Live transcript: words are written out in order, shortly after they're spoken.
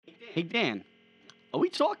Hey, Dan, are we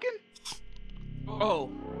talking? Oh,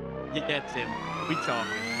 yeah, Tim. We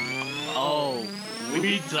talking. Oh,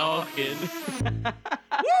 we talking.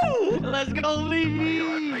 Woo! Let's go,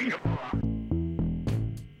 Lee!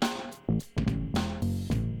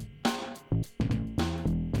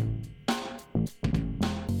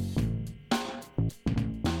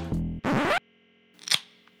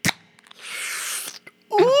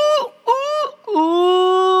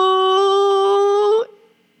 Ooh.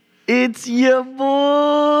 It's your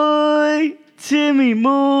boy, Timmy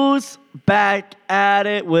Moose, back at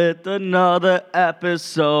it with another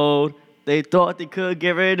episode. They thought they could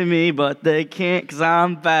get rid of me, but they can't because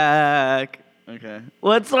I'm back. Okay.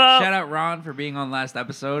 What's up? Shout out Ron for being on last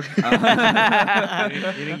episode. You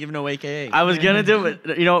didn't give no AKA. I was going to do it,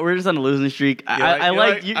 but you know what? We're just on a losing streak.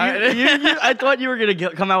 I thought you were going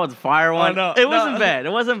to come out with a fire one. no, it wasn't bad.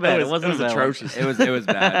 It wasn't bad. It was bad. atrocious. It was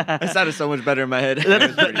bad. It sounded so much better in my head.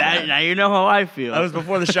 Now you know how I feel. I was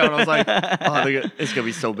before the show, and I was like, oh, it's going to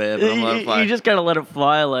be so bad, but I'm going to fly. You just got to let it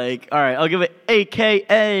fly. Like, all right, I'll give it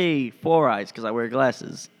AKA 4 eyes because I wear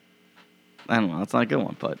glasses. I don't know. That's not a good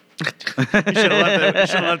one, but... You should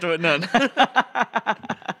have left it with none.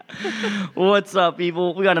 What's up,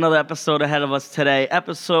 people? We got another episode ahead of us today.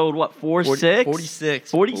 Episode, what, 46?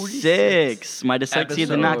 46. 46. My dyslexia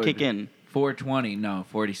did not kick in. 420, no,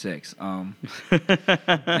 46.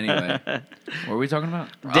 Anyway, what are we talking about?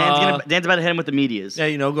 Dan's about to hit him with the medias.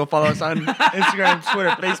 Yeah, go follow us on Instagram, Twitter,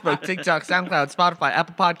 Facebook, TikTok, SoundCloud, Spotify,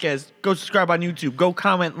 Apple Podcasts. Go subscribe on YouTube. Go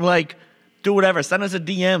comment, do whatever. Send us a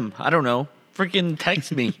DM. I don't know. Freaking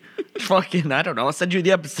text me. Fucking, I don't know. I'll send you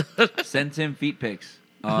the episode. Send Tim feet pics.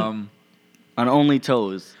 On only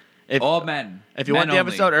toes. All men. If you Men want the only.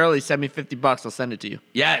 episode early, send me $50. I'll send it to you.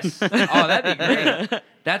 Yes. Oh, that'd be great.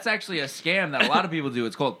 That's actually a scam that a lot of people do.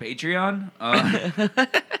 It's called Patreon.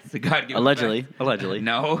 It's a God-given Allegedly. fact. Allegedly.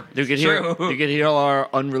 No, You can hear all our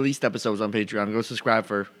unreleased episodes on Patreon. Go subscribe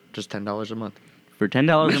for just $10 a month. For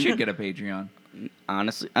 $10 We a should month. get a Patreon.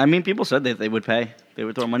 Honestly. I mean, people said that they would pay. They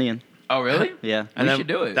would throw money in. Oh, really? Yeah. And We then should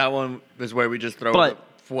do it. That one is where we just throw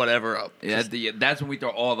whatever up. Yeah, that's when we throw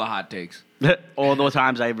all the hot takes. All those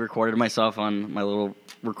times I recorded myself on my little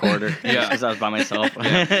recorder. Yeah. Because I was by myself. In He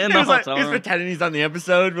the was hotel he's room. pretending he's on the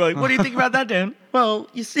episode. We're like, what do you think about that, Dan? Well,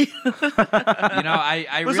 you see. You know,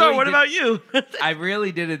 I What's really up? What did- about you? I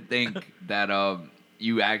really didn't think that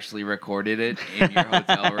you actually recorded it in your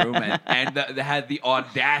hotel room and had the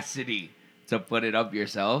audacity to put it up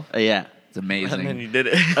yourself. Yeah. It's amazing. And then you did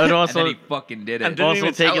it. And And also, then he fucking did And it. didn't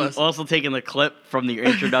even tell us. also taking the clip from the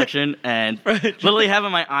introduction and literally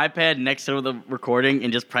having my iPad next to the recording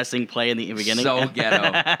and just pressing play in the beginning. So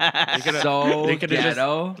ghetto. So They could have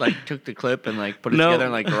ghetto. just took the clip and put it No.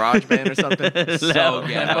 together in GarageBand or something. So And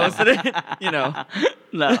ghetto. posted it. No.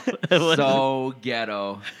 It wasn't. So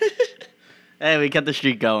ghetto. Hey, we kept the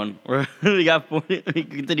streak going. We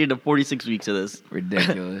continued to 46 weeks of this.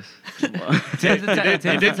 Ridiculous. You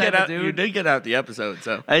did get out the episode,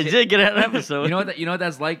 so. I did get an episode. You know what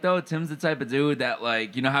that's like though? Tim's the type of dude that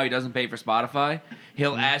you know how he doesn't pay for Spotify?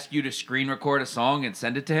 He'll ask you to screen record a song and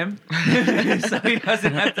send it to him. So he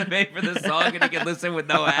doesn't have to pay for the song and he can listen with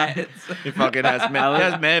no ads. He fucking has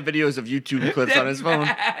mad videos of YouTube clips on his phone.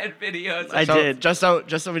 Mad videos. I did. Just so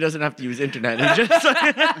he doesn't have to use internet. He just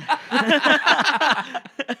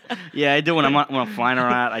Yeah, I do when I'm flying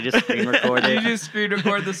around. I just screen record You it. just screen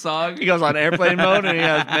record the song. he goes on airplane mode and he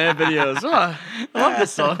has mad videos. Oh, I love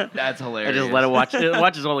this song. That's I hilarious. just let it watch. It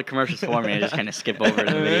watches all the commercials for me. I just kind of skip over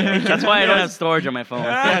the video. That's why I don't have storage on my phone.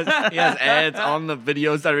 He has ads on the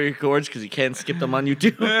videos that he records because he can't skip them on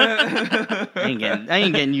YouTube. I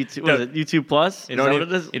ain't getting YouTube. What is it? YouTube Plus? You Is that what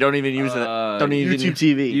it is? don't even use don't even YouTube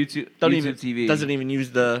TV. YouTube TV. Doesn't even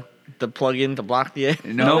use the plug-in to block the ad.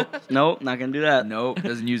 Nope. Nope, not gonna do that. Nope.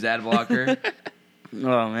 Doesn't use ad blocker.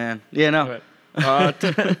 Oh man. Yeah, no.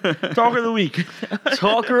 Talker of the week.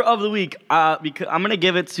 Talker of the week. Because I'm gonna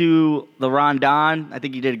give it to the Ron Don. I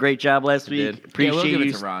think you did a great job last week. did. Appreciate We'll give you.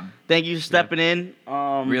 it to Ron. Thank you for stepping in.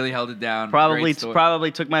 Really held it down. Probably Great story.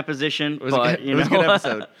 probably took my position, It was, but it was a good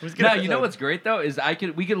episode. It was a good No, episode. you know what's great though is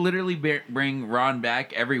we could literally bring Ron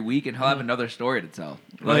back every week and he'll have another story to tell.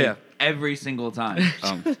 yeah. Every single time.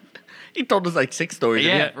 He told us 6 stories.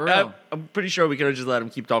 Yeah, and for real. I'm pretty sure we could have just let him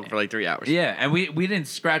keep talking for 3 hours. Yeah, and we didn't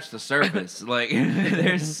scratch the surface.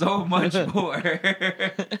 There's so much more.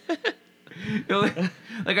 I feel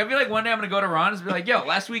like one day I'm gonna go to Ron and be like, "Yo,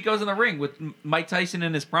 last week I was in the ring with Mike Tyson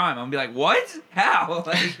in his prime." I'm gonna be like, "What? How?"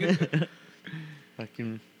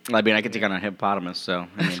 I mean, I could take on a hippopotamus, so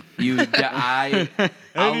I mean, I'll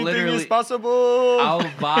Anything literally is possible. I'll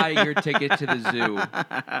buy your ticket to the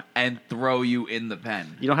zoo and throw you in the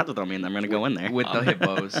pen you don't have to throw me in there. I'm gonna go in there. with the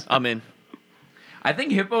hippos. I'm in. I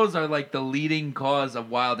think hippos are like the leading cause of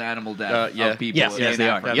wild animal death Yeah. of people. Yes, in they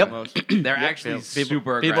are. Africa. Yep. They're actually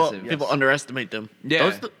super People, aggressive. people underestimate them.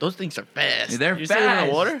 Yeah. Those things are fast. They're you fast. see them in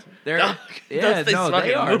the water? They're Dog, yeah, those things no, they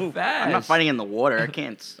fucking are move. fast. I'm not fighting in the water. I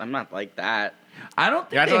can't. I'm not like that. I don't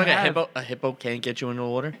think You're they acting like have. a hippo can't get you in the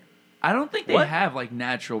water? I don't think they What? have like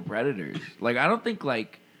natural predators. Like I don't think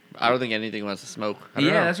like. I don't think anything wants to smoke. I don't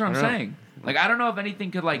Yeah, know. that's what I'm I don't know. saying. Like I don't know if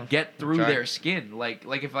anything could like get through Try. their skin. Like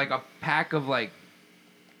if like a pack of like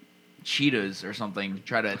cheetahs or something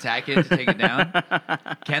try to attack it to take it down,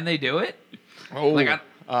 can they do it? Oh, Like,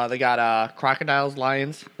 they got crocodiles,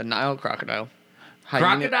 lions, the Nile crocodile.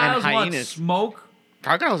 Crocodiles and want hyenas. smoke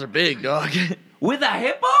Crocodiles are big, dog. with a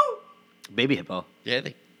hippo? Baby hippo. yeah,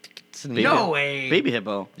 they. No way. Baby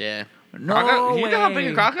hippo. Yeah. No Crocodile- way. You know how big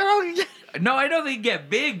a crocodile is? No, I know they get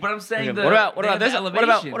big, but I'm saying What about they have the this?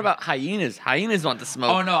 elevation. What about hyenas? Hyenas want to smoke.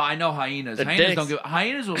 Oh no, I know hyenas. The Hyenas dicks. don't give.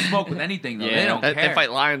 Hyenas will smoke with anything though. They don't They care. fight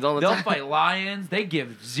lions all the They'll time. fight lions. They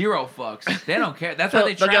give zero fucks. They don't care. That's why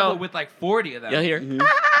they They'll travel go- with like 40 of them. Yeah, here.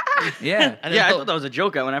 Yeah. And Yeah, I they'll- thought that was a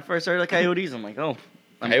joke when I first started the coyotes. I'm like, oh,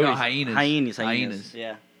 No, hyenas. hyenas.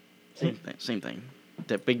 Yeah, same thing. Same thing.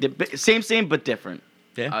 Same, but different.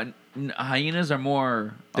 Hyenas are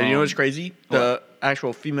more. Did you know what's crazy? The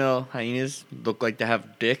actual female hyenas look like they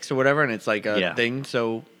have dicks or whatever, and it's like a Yeah. thing.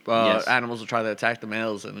 So Yes. animals will try to attack the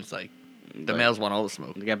males, and it's like the males want all the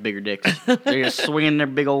smoke. They got bigger dicks. They're just swinging their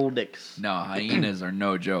big old dicks. No, hyenas are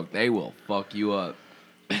no joke. They will fuck you up.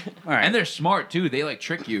 All right. And they're smart too. They like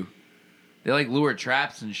trick you. They like lure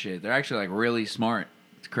traps and shit. They're actually like really smart.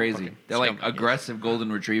 It's crazy. Fucking They're like scumbags. aggressive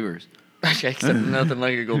golden retrievers. Except nothing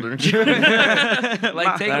like a golden retriever.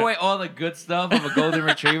 Like take away all the good stuff of a golden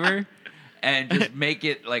retriever and just make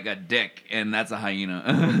it like a dick, and that's a hyena.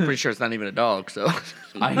 Pretty sure it's not even a dog, so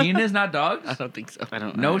Hyenas not dogs? I don't think so. I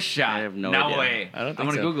don't. No I shot. have no idea. way. I don't I'm think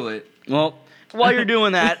gonna so. Google it. Well, while you're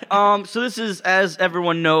doing that, so this is, as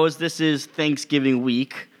everyone knows, this is Thanksgiving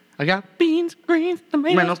week. I got beans, greens,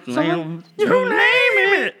 tomatoes, Tomatoes, you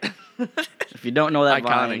name it. If you don't know that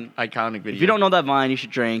Vine, Iconic video. if you don't know that Vine, you should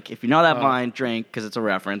drink. If you know that Vine, drink because it's a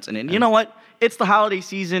reference. And then, you know what? It's the holiday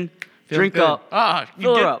season. Drink up. Ah,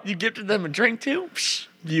 Fill her up. you gifted them a drink too? Psh,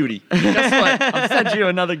 beauty. Guess what? I'll send you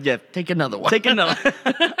another gift. Take another one. Take another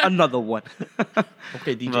another one.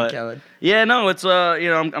 Okay, DJ But- Khaled. Yeah, no, it's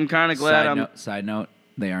I'm kind of glad Side note,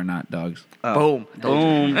 they are not dogs. Boom.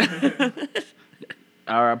 Boom.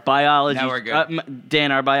 Our biology, Now we're good.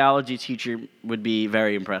 Dan, our biology teacher would be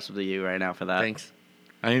very impressed with you right now for that. Thanks.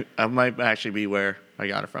 I might actually be where I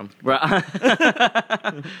got it from.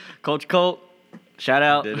 Coach Colt, shout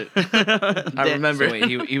out. Did it. I remember. So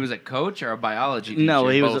wait, he was a coach or a biology teacher? No,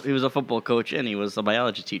 he Both. was a football coach and he was a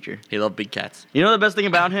biology teacher. He loved big cats. You know the best thing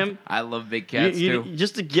about him? I love big cats too.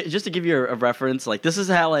 Just to give you a reference, like this is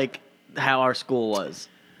how our school was.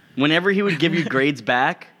 Whenever he would give you grades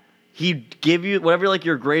back, he'd give you whatever like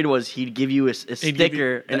your grade was. He'd give you a give you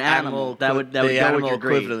sticker, an the animal that would the go with animal your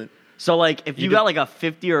grade. equivalent. So like if You you did- got like a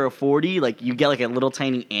 50 or a 40, like you get like a little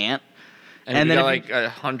tiny ant. And, And if then you if got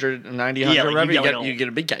like 190, Yeah, 100, like, whatever, you get like you get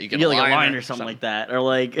a big cat. You You get get a like a lion lion or something like that, or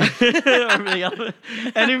like,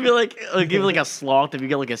 and he'd be like, give you like a sloth if you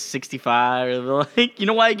get like a 65. Or like, you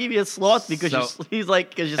know why I give you a sloth? Because So- he's like,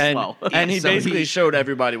 because you're And, slow. and he So basically he- showed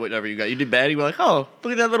everybody whatever you got. You did bad, he'd be like, oh,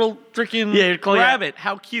 look at that little freaking Yeah, he'd call you- rabbit.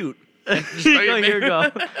 How cute. Here you go.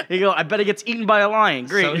 You go. I bet it gets eaten by a lion.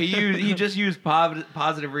 Great. So he just used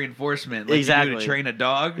positive reinforcement, like you do Exactly. to train a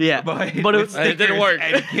dog. Yeah, but but it with was- it didn't stickers work.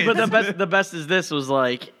 and kids. But the best is this was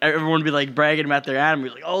like everyone would be like bragging about their animal.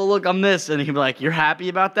 He's like, oh look, I'm this, and he'd be like, you're happy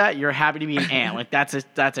about that? You're happy to be an ant? Like that's a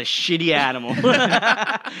shitty animal.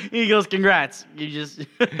 He goes, congrats. You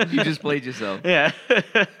just played yourself. Yeah.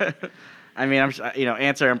 I mean,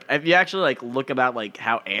 ants are. If you actually like look about like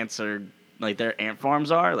how ants are, like their ant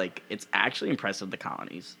farms are, like it's actually impressive, the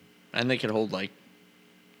colonies. And they can hold like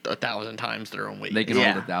 1,000 times their own weight. They can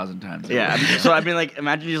Yeah. hold 1,000 times. Yeah. So I mean, like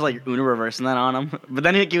imagine just like Uno reversing that on him, but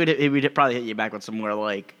then he would probably hit you back with some more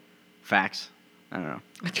like facts. I don't know.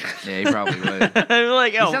 Yeah, he probably would. I'd be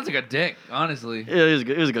like, He oh, sounds like a dick, honestly. it was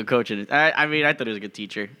good. It was a good coach. And I mean, I thought he was a good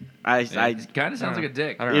teacher. He kind of sounds like a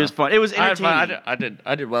dick. I don't It was fun. It was I, had fun. entertaining.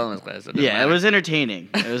 I did well in this class. Yeah, it was entertaining.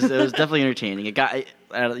 It was definitely entertaining. It got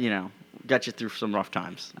got you through some rough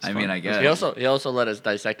times. It's I mean, fun. I guess. He also let us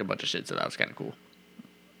dissect a bunch of shit, so that was kind of cool.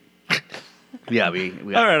 Yeah, we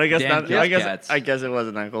All right, I guess Dan not. kills I guess cats. I guess it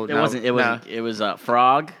wasn't that cool. It wasn't. It was a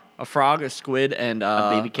frog, a frog, a squid, and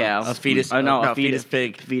a baby cow, a fetus. No, a fetus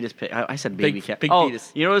pig. Fetus pig. I said baby cow. Pig Oh,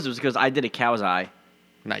 fetus. you know what? It was because I did a cow's eye.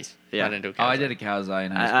 Nice. Yeah. I didn't do a Oh, cow's I eye. did a cow's eye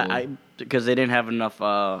in high school. I because they didn't have enough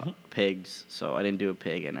pigs, so I didn't do a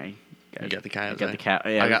pig, and I You got the cow's got eye. the cow.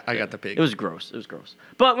 Yeah, I got the pig. It was gross. It was gross.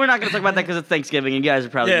 But we're not gonna talk about that because it's Thanksgiving, and you guys are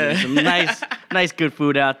probably Yeah. eating some nice, good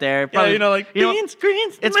food out there. Yeah, Probably, you know, like beans,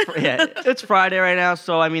 greens. It's Friday right now,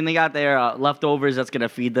 so I mean they got their leftovers that's gonna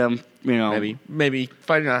feed them. You know, maybe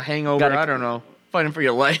fighting a hangover. Gotta- I don't know. Fighting for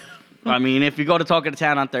your life. I mean, if you go to Talk of the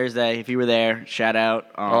Town on Thursday, if you were there, shout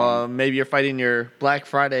out. Maybe you're fighting your Black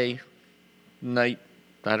Friday night.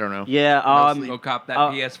 I don't know. Yeah. Go cop that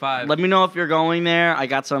PS5. Let me know if you're going there. I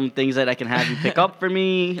got some things that I can have you pick up for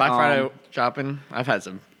me. Black Friday shopping. I've had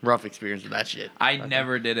some rough experience with that shit. I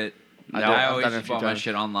never did it. No, I I've always done it a just few bought my times.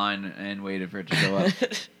 shit online and waited for it to show up.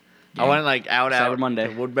 I went like out Cyber Monday.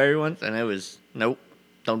 to Woodbury once, and it was nope.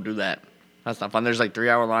 Don't do that. That's not fun. There's like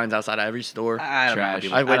 3-hour lines outside of every store. I don't know how Trash.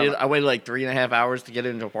 people- I don't waited. know. I waited like 3.5 hours to get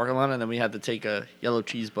into a parking lot, and then we had to take a yellow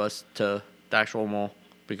cheese bus to the actual mall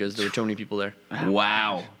because there were too many people there.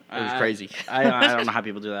 Wow. It was crazy. I don't know how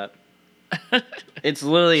people do that. It's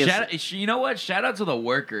literally. You know what? Shout out to the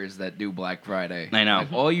workers that do Black Friday. I know.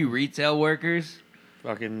 Like, all you retail workers.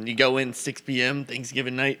 Fucking, you go in 6 p.m.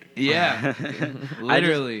 Thanksgiving night. Yeah.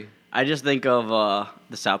 Literally. I just think of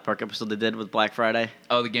the South Park episode they did with Black Friday.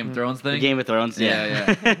 Oh, the Game of Thrones thing? The Game of Thrones.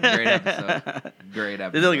 Yeah. Great episode. Great They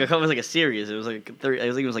episode. did like it was like a series. It was like three. I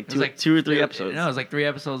think it was like It was like 2 or 3 episodes. No, it was like 3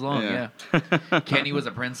 episodes long. Yeah. Kenny was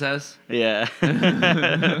a princess. Yeah. Oh,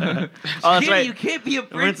 that's Kenny, right. you can't be a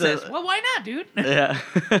Princess. princess. Well, why not, dude? Yeah.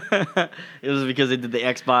 It was because they did the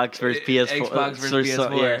Xbox versus PS4. Xbox versus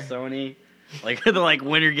PS4. Yeah, Sony. Like the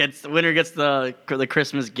winner gets the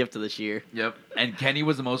Christmas gift of this year. Yep. And Kenny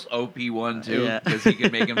was the most OP one too, Yeah. because he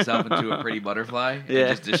could make himself into a pretty butterfly and Yeah.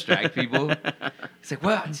 just distract people. It's like,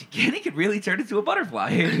 wow, Kenny could really turn into a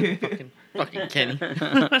butterfly. Fucking Kenny.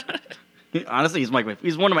 Honestly, he's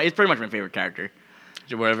pretty much my favorite character.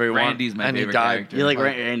 Do whatever you Randy's want. my and he favorite died character. You like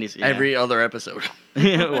Randy's yeah. every other episode.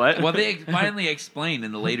 what? Well, they finally explained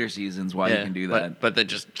in the later seasons why you can do that. But they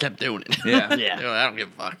just kept doing it. Yeah. Yeah. You know, I don't give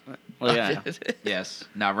a fuck. Well, yeah. Yes.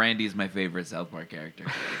 Now Randy's my favorite South Park character.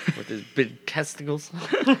 With his big testicles.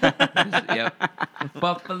 Yep.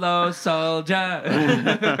 Buffalo Soldier.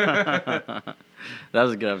 That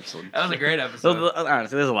was a good episode. That was a great episode.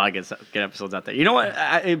 Honestly, there's a lot of good episodes out there. You know what?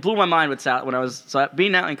 It blew my mind with South when I was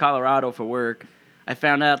being out in Colorado for work. I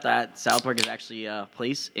found out that South Park is actually a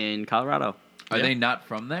place in Colorado. Are Yeah. they not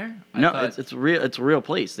from there? No, thought- it's real. It's a real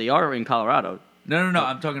place. They are in Colorado. No.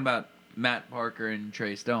 I'm talking about Matt Parker and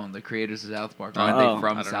Trey Stone, the creators of South Park. Oh, Aren't I they don't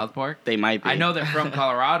from know. South Park? They might be. I know they're from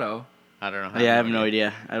Colorado. I don't know. Yeah, I have no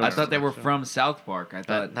idea. I thought they were from South Park. I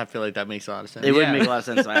thought. I feel like that makes a lot of sense. It would Yeah. make a lot of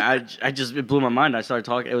sense. I just it blew my mind. I started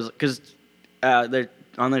talking. It was because they're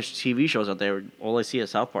on their TV shows out there. All I see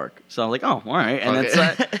is South Park. So I'm like, oh, all right. And Okay.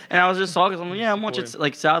 then and I was just talking. I'm like, yeah, I'm watching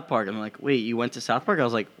like South Park. I'm like, wait, you went to South Park? I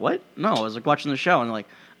was like, what? No, I was like watching the show. And they're like,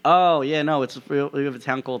 oh yeah, no, it's real. We have a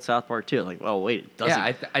town called South Park too. Like, oh wait, it does.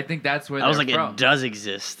 Yeah, I think that's where I was they're like, from. it does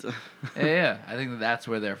exist. Yeah, I think that's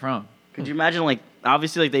where they're from. Could you imagine like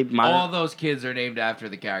obviously like they All those kids are named after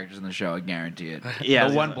the characters in the show. I guarantee it. Yeah.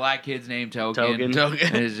 the one black kid's named Token. Token.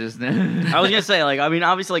 It's just. I was gonna say like I mean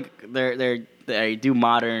obviously like they do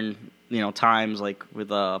modern times like with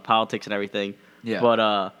politics and everything. Yeah.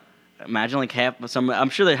 But imagine like I'm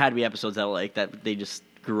sure there had to be episodes that they just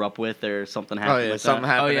grew up with or something happened. Oh yeah, like something that.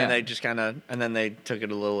 happened yeah. and they just and then they took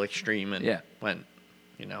it a little extreme and Yeah. went,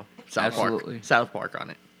 South Absolutely. Park on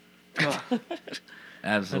it.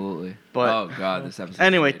 Absolutely. But- oh god, this episode.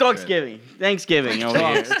 Anyway, Thanksgiving over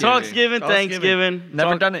here. Thanksgiving. Thanksgiving.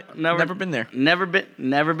 Never done it. Never been there. Never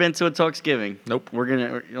been to a Thanksgiving. Nope. We're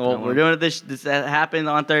doing it this happened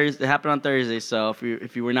on Thursday. It happened on Thursday. So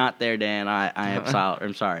if you were not there, Dan, I am sorry.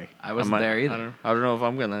 I'm sorry. I wasn't there I either. don't know if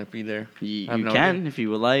I'm gonna be there. You I have no can idea. if you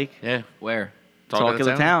would like. Yeah. Where? Talk of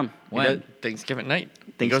the town. When? He does Thanksgiving night.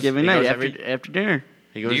 Thanksgiving He night goes after dinner.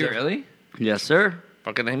 He Do goes you there. really? Yes, sir.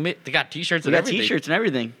 Fucking they got T-shirts We and got everything. T-shirts and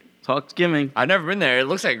everything. Thanksgiving. I've never been there. It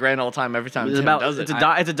looks like a grand old time every time It's Tim about does it.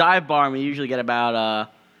 it's a dive bar, and we usually get about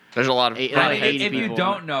There's a lot of Eight- lot like of eight- Haitian If you people.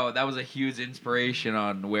 don't know, that was a huge inspiration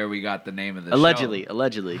on where we got the name of the allegedly. show.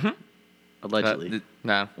 Allegedly. The-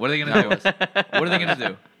 Nah. What are they gonna do? What are they gonna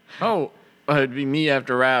do? Oh, it'd be me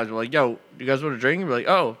after rounds. We're like, yo, you guys want a drink? We're like,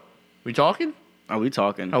 oh, we talking? Are we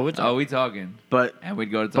talking? Oh, it's Oh, we talking, but and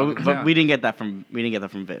we'd go to talk. but we didn't get that from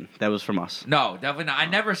Vin. That was from us. No, definitely not. I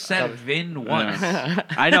never said Vin once.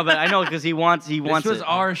 I know because he wants This was it.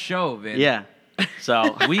 our show, Vin. Yeah.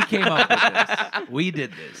 So We came up with this. We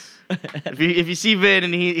did this. if you see Vin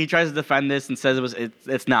and he tries to defend this and says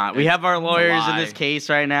it's not. We have our lawyers in this lie. case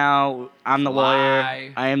right now. I'm the lawyer.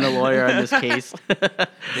 Lie. I am the lawyer in this case.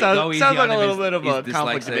 Go easy Sounds like on a him. little He's- bit of a he's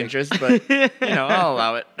conflict of dyslexic. interest, but I'll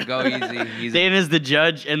allow it. Go easy. He's Dan is the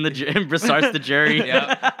judge and and Brassard's the jury.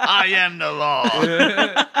 Yep. I am the law.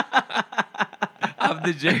 I'm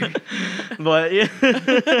the jerk. But yeah.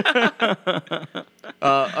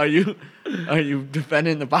 Are you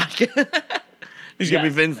defending the podcast? He's gonna be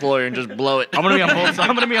Yes. Vin's lawyer and just blow it. I'm gonna be on both.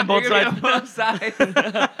 I'm gonna be on both You're gonna sides. be on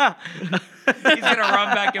both sides. He's gonna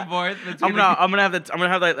run back and forth. I'm gonna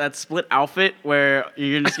have that split outfit where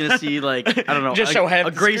you're just gonna see like I don't know, Just show half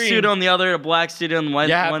a the gray screen. suit on the other, a black suit on one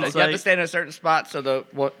You have one to side. stand in a certain spot so the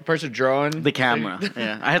person drawing The camera.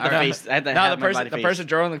 Yeah, I had to Alright. face. I had to No, have the my person body the face. person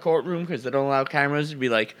drawing the courtroom because they don't allow cameras would be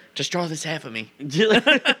like, just draw this half of me.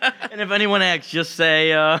 And if anyone asks, just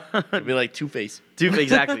say It'd be like Two-Face.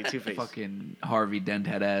 exactly Two Face. fucking Harvey Dent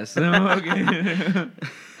head ass. Okay.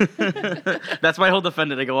 That's my whole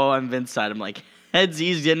defendant. I go, oh, I'm Vince's side. I'm like, heads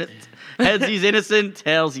he's innocent,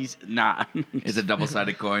 tails he's not. It's a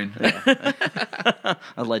double-sided coin.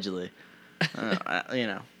 Allegedly,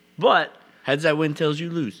 But Heads that win, tails you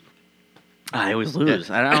lose. I always lose.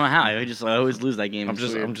 I don't know how. I always lose that game. I'm It's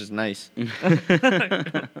just weird. nice.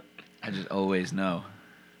 I just always know.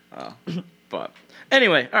 But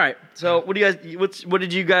anyway, all right. So what do you guys? What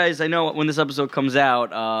did you guys? I know when this episode comes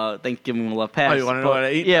out, Thanksgiving will have passed. Oh, you wanna know but- what I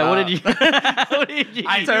ate? Yeah. What did you? What did you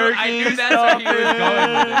I eat? knew that's where he was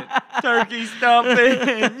going with it. Turkey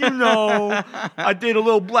stuffing, I did a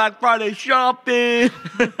little Black Friday shopping.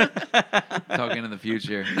 Talking in the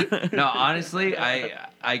future. No, honestly,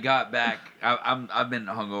 I got back. I've been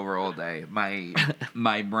hungover all day.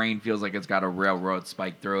 My brain feels like it's got a railroad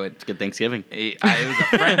spike through it. Good Thanksgiving. It was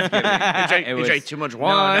a Friendsgiving. You drank too much No,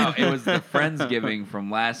 wine. it was the Friendsgiving from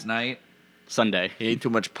last night. Sunday. He ate too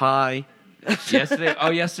much pie.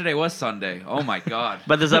 Yesterday was Sunday. Oh my God.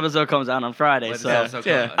 But this episode comes out on Friday, But so it's also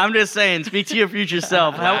yeah. cool. I'm just saying. Speak to your future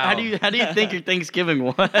self. How Wow. do you think your Thanksgiving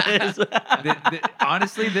was?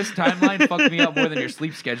 Honestly, this timeline fucked me up more than your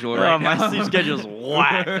sleep schedule right Oh, now. my sleep schedule's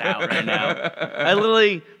whacked out right now. I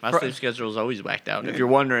literally. My sleep schedule is always whacked out. If you're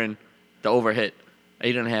wondering, the overhit,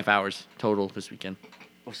 8.5 hours total this weekend.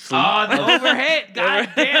 Sleep? Oh, the overhit. God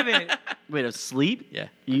damn it. Wait, of sleep? Yeah.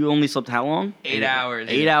 You only slept how long? 8 hours.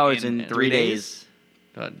 8 hours in 3 days.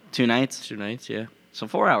 2 nights? 2 nights, yeah. So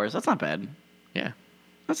 4 hours. That's not bad. Yeah.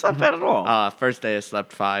 That's not bad at all. First day I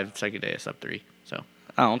slept 5, second day I slept 3. So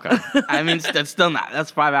Oh, okay. I mean, that's still not.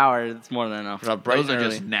 That's 5 hours. It's more than enough. up bright Those and are early.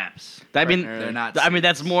 just naps. I mean, Right, They're not. I mean,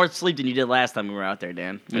 that's more sleep than you did last time we were out there,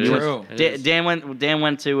 Dan. When It you is. True. It Dan, is. Dan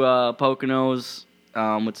went to Poconos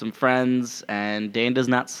with some friends, and Dan does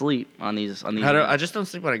not sleep on these. I just don't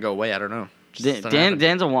sleep when I go away. I don't know. Just doesn't happen.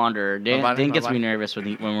 Dan's a wanderer. Dan body- my gets me body. nervous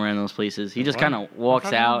when we're in those places. He just Why? kind of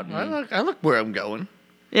walks out. I and- look where I'm going.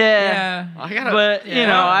 yeah. I gotta. But you Yeah.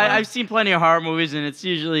 know, I've seen plenty of horror movies, and it's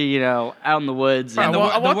usually out in the woods. I And the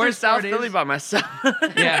walk through worst South part is- Philly by myself.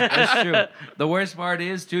 Yeah, that's true. The worst part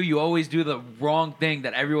is too, you always do the wrong thing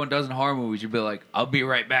that everyone does in horror movies. You'd be like, "I'll be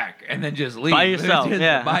right back," and then just leave By yourself, Just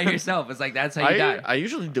yeah. by yourself. It's like that's how you die. I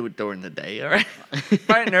usually do it during the day. All right,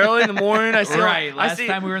 bright and early in the morning. I see. Right. I Last see.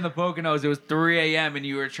 time we were in the Poconos, it was 3 a.m. and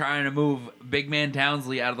you were trying to move Big Man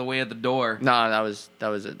Townsley out of the way of the door. No, that was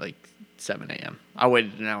at like 7 a.m. I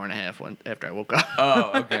waited an hour and a half after I woke up.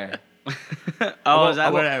 Oh, okay. oh, is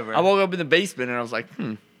that whatever. I woke up in the basement and I was like,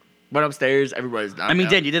 Went upstairs. Everybody's done. I mean,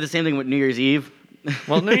 Dan, you did the same thing with New Year's Eve.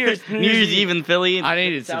 Well, New Year's Eve in Philly. I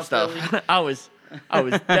needed some South stuff. Philly. I was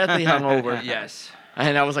deathly hungover. Yes.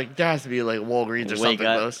 And I was like, there has to be like Walgreens or Wake something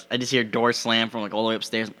up. close. I just hear door slam from like all the way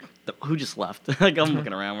upstairs. Who just left? Like I'm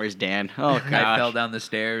looking around. Where's Dan? Oh gosh. I fell down the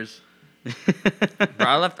stairs. Bro,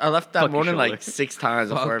 I left that Fuck your morning shoulder. like 6 times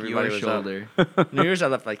before Fuck everybody your was shoulder. up. New Year's I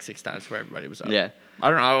left like 6 times before everybody was up. Yeah. I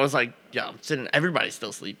don't know. I was like, yo, I'm sitting. Everybody's still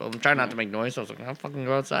asleep. I'm trying not to make noise. So I was like, I'll fucking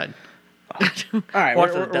go outside. All right,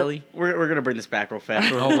 Walk to the deli. We're gonna bring this back real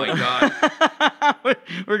fast. Oh my god.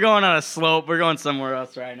 we're going on a slope. We're going somewhere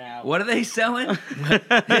else right now. What are they selling?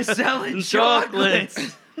 They're selling Chocolates.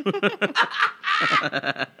 chocolates.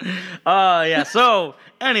 Yeah. So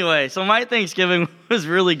anyway, so my Thanksgiving was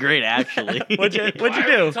really great actually. What'd you Why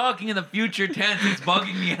are do? we talking in the future tense? It's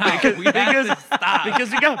bugging me out. We have to stop.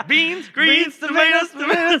 Because we got beans, Greens, tomatoes. You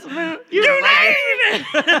You name name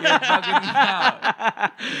You're bugging me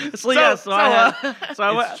out. So yeah, so I It's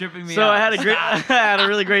went. tripping me So out. I had I had a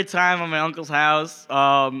really great time on my uncle's house.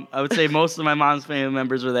 I would say most of my mom's family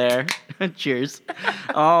members were there. Cheers.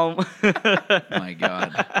 My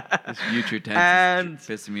God, this future tense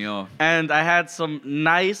is pissing me off. And I had some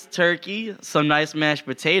nice turkey, some nice mashed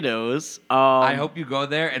potatoes. I hope you go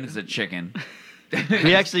there and it's a chicken. we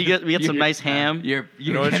get some nice ham. You're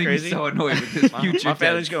know what's getting me crazy? so annoyed with this future. My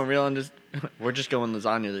family's tense. going real on this. We're just going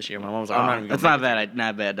lasagna this year. My mom was like, I'm not even That's gonna not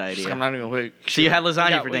a bad I'm idea. not even going to So you had lasagna We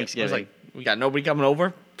got- for we- Thanksgiving. I was like, we got nobody coming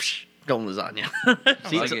over. Psh, going lasagna.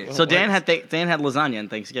 See, like so, it. so Dan had lasagna on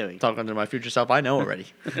Thanksgiving. Talking to my future self, I know already.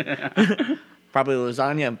 Probably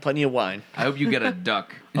lasagna and plenty of wine. I hope you get a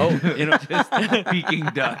duck. Oh, you know, Just Peking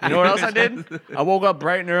duck. you know what else I did? I woke up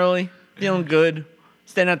bright and early, feeling good,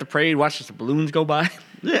 standing at the parade, watching the balloons go by.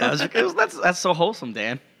 Yeah, that's so wholesome,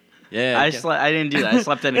 Dan. Yeah. I didn't do that. I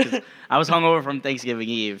slept in because I was hungover from Thanksgiving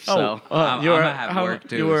Eve. So I'm gonna have work,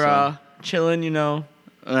 too, You were so. chilling, you know,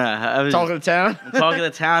 I was talking to town. talking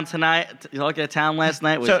to town tonight. Talking to town last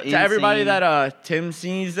night was So to everybody insane. that Tim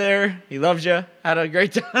sees there, he loves you. Had a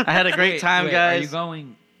great time. I had a great Wait, time, wait, guys. Are you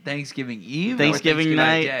going Thanksgiving Eve? or Thanksgiving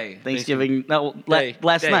night. Day? Thanksgiving. No, Day.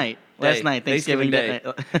 last Day. night. Last Day. night. Thanksgiving Day.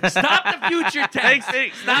 Stop the future tense.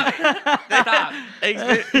 Stop it. Stop.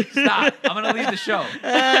 Stop. I'm gonna leave the show.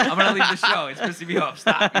 I'm gonna leave the show. It's pissing me off.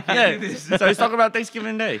 Stop. You can't do this. So he's talking about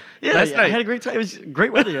Thanksgiving Day. Yeah, Last I night. had a great time. It was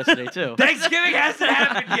great weather yesterday too. Thanksgiving hasn't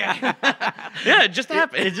happened yet. Yeah, it just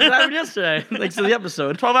happened. It just happened yesterday. Thanks to the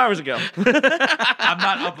episode. 12 hours ago. I'm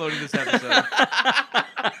not uploading this episode.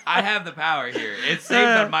 I have the power here. It's saved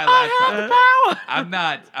on my laptop. I'm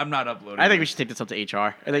not uploading. I think we should take this up to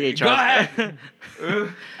HR. I think HR. Go ahead.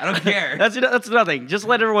 I don't care. That's nothing. Just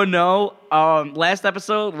let everyone know. Last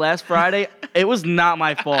episode, last Friday, it was not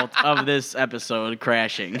my fault of this episode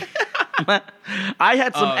crashing. I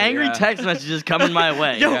had some Oh, angry yeah. text messages coming my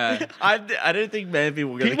way. Yo, Yeah. I didn't think many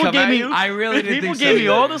people were going to People come gave at me- you. I really didn't People think so gave me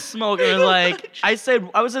either. all the smoke. It was like I said,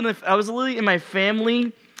 I was literally in my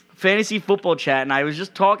family fantasy football chat, and I was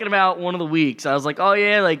just talking about one of the weeks. I was like, oh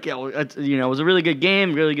yeah, like it was a really good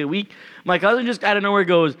game, really good week. My cousin just out of nowhere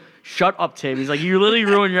goes, "Shut up, Tim." He's like, "You literally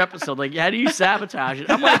ruined your episode. Like, how do you sabotage it?"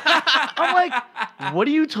 I'm like, what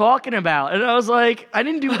are you talking about? And I was like, I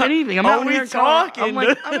didn't do anything. I'm not we here in Colorado. talking? I'm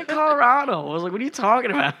like, I'm in Colorado. I was like, what are you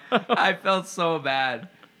talking about? I felt so bad.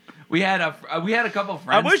 We had a couple I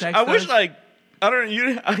friends. wish, text us. like, I don't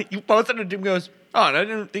know, you posted and Tim goes, oh, and I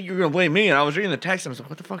didn't think you were going to blame me. And I was reading the text, and I was like,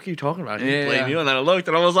 what the fuck are you talking about? I didn't Yeah. blame you. And then I looked,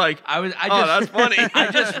 and I was like, I just, that's funny.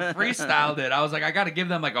 I just freestyled it. I was like, I got to give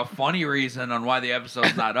them like a funny reason on why the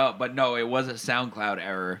episode's not up. But no, it was a SoundCloud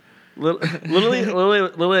error.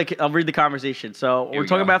 Literally, I'll read the conversation. So Here we're we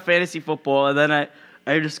talking go. about fantasy football, and then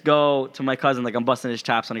I just go to my cousin, like I'm busting his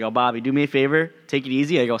chops, and I go, Bobby, do me a favor, take it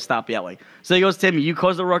easy. I go, stop yelling. So he goes, Timmy, you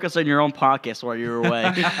caused a ruckus on your own podcast while you were away.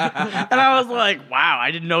 And I was like, wow, I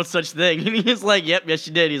didn't know such thing. And he's like, yep, yes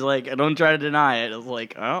you did. He's like, I don't try to deny it. I was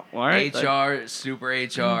like, oh, all right. HR, super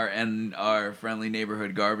HR, and our friendly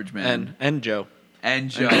neighborhood garbage man and Joe. and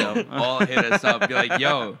Joe all hit us up. Be like,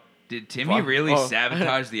 yo, did Timmy really Oh.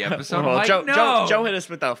 sabotage the episode? Well, I'm like, Joe no. hit us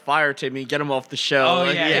with a fire, Timmy. Get him off the show. Oh,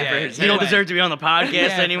 Like, yeah, for yeah. his You don't Anyway. deserve to be on the podcast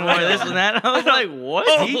Yeah, anymore, for this real. and that. I was like,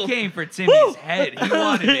 what? He came for Timmy's head. He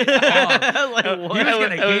wanted it off. I was like, He what? was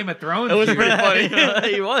gonna Game of Thrones. it was here. pretty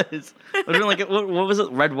funny. He was. It would have been like, what was it,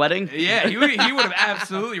 Red Wedding? Yeah, he would have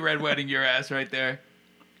absolutely red wedding your ass right there.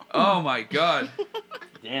 Oh my god,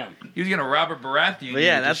 Damn. he was gonna Robert Baratheon. But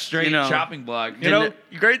yeah, you, that's, just straight you know, chopping block. You know,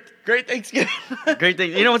 great Thanksgiving. Great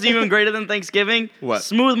thing. You know what's even greater than Thanksgiving? What?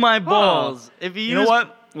 Smooth my balls. If you You know use-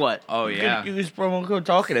 what? What? Oh yeah. You could use promo code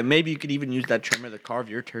talking, and maybe you could even use that trimmer to carve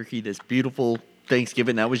your turkey this beautiful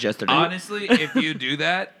Thanksgiving that was yesterday. Honestly, if you do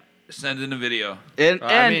that, send in a video. And,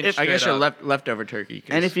 I and mean, if, I guess straight your up. leftover turkey. 'cause-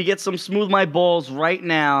 and if you get some Smooth My Balls right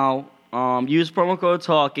now, use promo code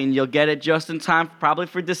Talking. You'll get it just in time, probably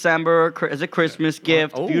for December as a Christmas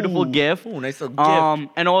gift. Beautiful gift. Oh, nice little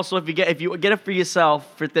gift. And also if you get it for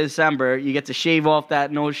yourself for December, you get to shave off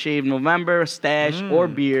that no shave November stash or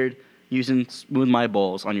beard using Smooth My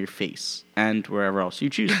Balls on your face and wherever else you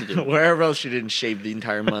choose to do. Wherever else you didn't shave the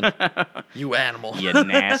entire month. You animal. You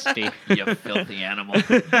nasty. You filthy animal.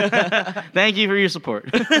 Thank you for your support.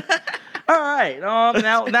 All right. Now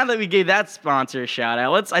that we gave that sponsor a shout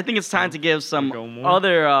out, I think it's time to give Go some more.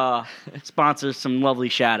 other sponsors some lovely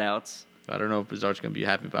shout outs. I don't know if Bizarre's going to be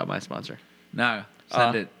happy about my sponsor. No,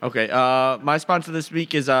 send it. Okay. My sponsor this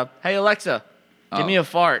week is Hey Alexa, give me a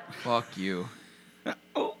fart. Fuck you.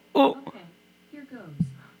 Oh. Okay, here goes.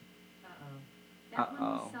 Uh-oh. That one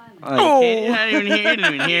was silent. Oh, you didn't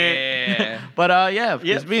even hear it. Yeah. But yeah, Yep,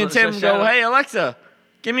 because me and so Tim shout go, out. Hey Alexa,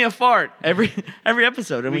 give me a fart every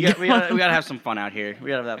episode, and We gotta have some fun out here. We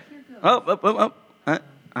gotta have. Here goes.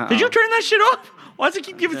 Oh. Did you turn that shit off? Why does it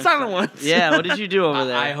keep giving silent ones? Yeah, what did you do over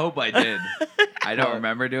there? I hope I did. I don't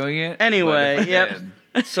remember doing it. Anyway, but if I yep.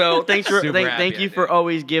 did- So thanks for Super happy thank I you did. for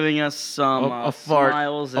always giving us some A fart.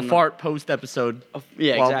 smiles A and fart post episode.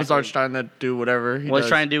 yeah, While exactly. Bizarre's trying to do whatever he Well, does. he's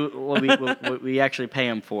trying to do what we actually pay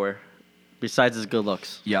him for, besides his good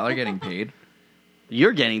looks. Y'all are getting paid.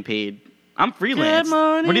 You're getting paid. I'm freelance.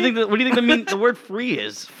 money. What do you think? What do you think the word free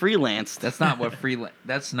is? Freelance. That's not what freelance.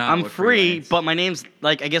 That's not. I'm what free, freelance- but my name's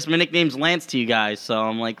like I guess my nickname's Lance to you guys, so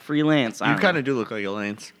I'm like freelance. I You don't kind know. of do look like a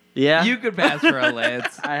Lance. Yeah. you could pass for a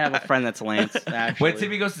Lance. I have a friend that's Lance. Actually. When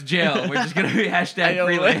Timmy goes to jail, we're just gonna be hashtag I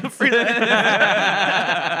know, freelance.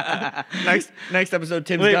 Next episode,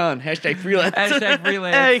 Tim's Wait. gone. Hashtag freelance. Hashtag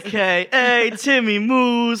freelance. AKA Timmy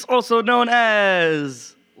Moose, also known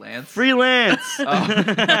as Lance. freelance. Oh.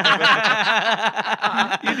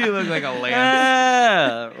 You do look like a Lance.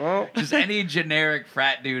 Yeah. Well, Just any generic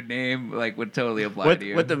frat dude name like would totally apply to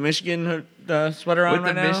you. With the Michigan sweater on With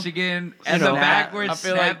right the now. Michigan You and the know, backwards I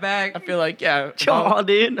feel like snapback. I feel like yeah. Aw,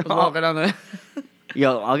 dude. I was walking on the.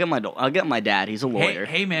 Yo, I'll get my dad. He's a lawyer.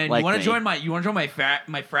 Hey man, like you want me. to join my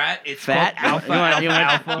frat? It's fat? called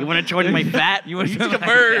Alpha. You want to join my fat? You want to Let's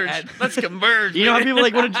converge. Let's converge. You know how people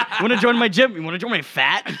like want to join my gym? You want to join my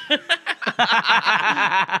fat?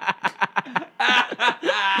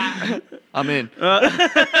 I'm in.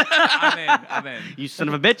 I'm in. You son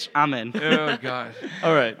of a bitch! I'm in. Oh god.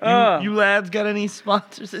 All right. You lads got any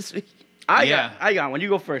sponsors this week? Yeah. I got one. You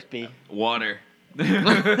go first, B. Water.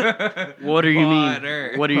 What do you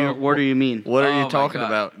Water. mean? What do you mean? What are Oh you my talking God.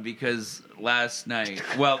 about? Because last night,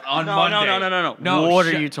 well, on No, Monday. no. What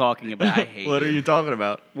are shut- you talking about? I hate What are you talking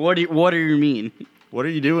about? What do you mean? What are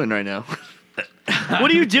you doing right now?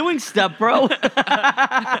 What are you doing, step bro?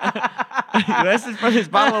 This is for this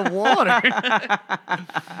bottle of water.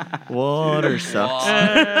 Water sucks.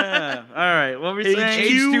 Water. All right. What were we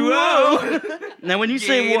saying? H2O. Now, when you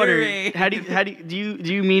say water, Gatorade. do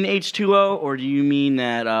you mean H2O or do you mean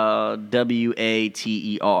that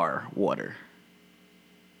WATER water?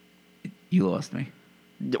 You lost me.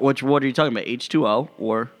 Which water are you talking about? H2O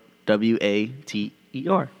or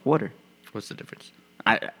WATER water? What's the difference?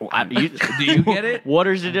 Do Do you get it?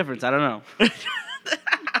 Water's the difference. I don't know.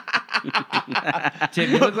 Tim,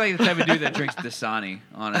 you look like the type of dude that drinks Dasani,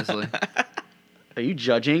 honestly. Are you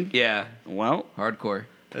judging? Yeah, Well, hardcore.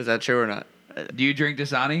 Is that true or not? Do you drink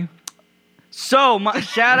Dasani? so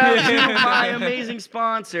shout out to my amazing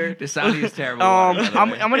sponsor. Dasani is terrible. water, by the I'm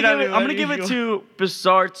way. gonna give it to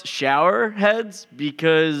Bassart's shower heads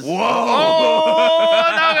because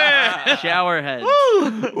shower heads.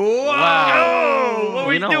 Wow. What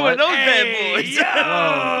we doing? Those bad boys. You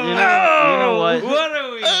know what? What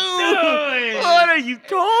are we doing? What are you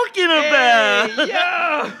talking about? Yo!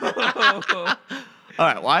 All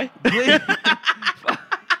right, why?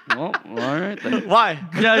 Well, all right. Then. Why?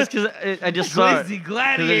 No, it's because I just saw it. Glizzy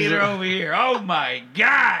Gladiator over here. Oh my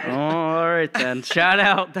god. Oh, all right then. Shout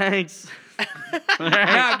out. Thanks.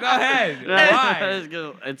 Yeah, go ahead. Why?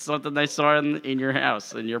 It's something I saw in your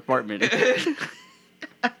house, in your apartment.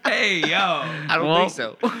 Hey, yo. I don't Well- think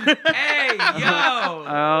so. Hey, yo.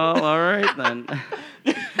 Oh, all right then.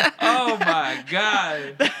 Oh my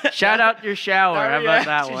god. Shout out your shower. How about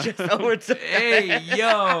that one? Hey,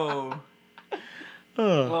 yo.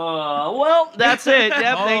 Well, that's it.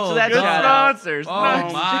 Yep, thanks for that Good shout out. sponsors. Oh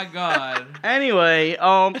Nice. my god. Anyway,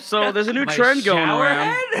 so there's a new My trend going shower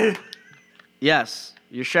around. head? Yes,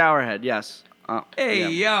 your shower head. Yes. Hey,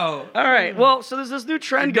 yeah. yo. All right. Well, so there's this new I'm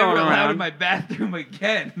trend never going allowed in around. my bathroom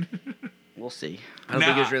again. We'll see. I don't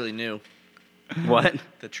think Nah. it's really new. What?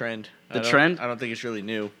 The trend. The trend? I don't think it's really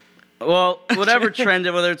new. Well, whatever trend,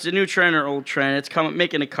 whether it's a new trend or old trend, it's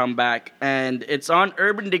making a comeback, and it's on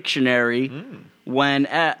Urban Dictionary. When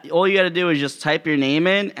all you got to do is just type your name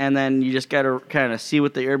in, and then you just got to kind of see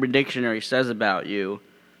what the Urban Dictionary says about you.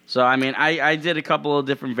 So, I mean, I did a couple of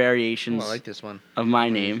different variations Oh, I like this one. of my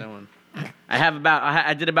That name. one.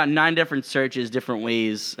 I did about 9 different searches, different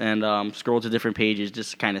ways, and scrolled to different pages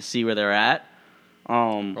just to kind of see where they're at.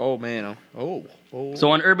 Oh man. Oh.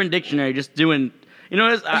 So on Urban Dictionary, just doing, you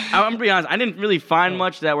know, I'm gonna be honest, I didn't really find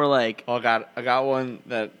much that were like, Oh, I got one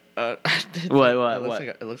that. What?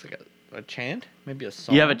 It looks like a chant, maybe a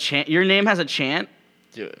song. you have a chant. Your name has a chant.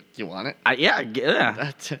 Do you want it?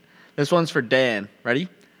 Yeah. This one's for Dan. Ready?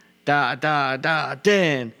 Da da da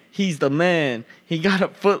Dan. He's the man. He got a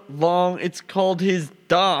foot long. It's called his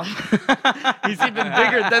dom. He's even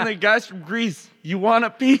bigger than the guys from Greece. You want a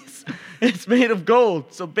piece? It's made of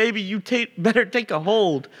gold. So baby, you better take a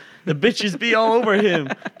hold. The bitches be all over him.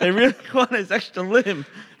 They really want his extra limb.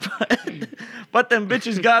 But them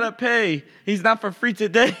bitches gotta pay. He's not for free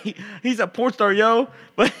today. He's a porn star, yo.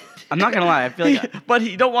 But I'm not gonna lie. I feel like But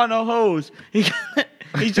he don't want no hoes. He's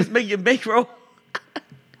just making bankroll.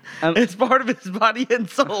 It's part of his body and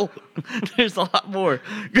soul. There's a lot more.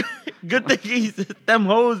 Good thing them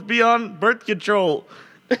hoes be on birth control.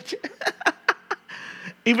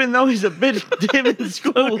 Even though he's a bit dim in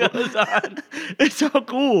school, it's so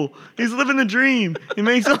cool. He's living a dream. He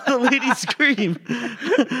makes all the ladies scream.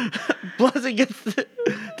 Plus, he gets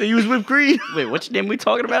to use whipped cream. wait, which name we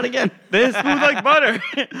talking about again? They're smooth like butter.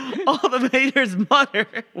 All the haters mutter.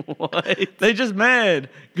 What? They just mad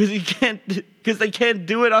because they can't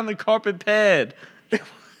do it on the carpet pad.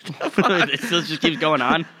 It still just keeps going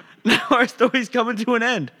on. Now our story's coming to an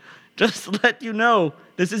end. Just to let you know,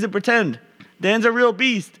 this isn't pretend. Dan's a real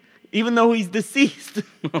beast, even though he's deceased.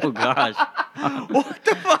 Oh gosh. What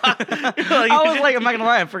the fuck? I was like, I'm not gonna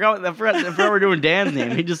lie, I forgot we're doing Dan's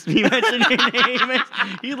name. He mentioned your name.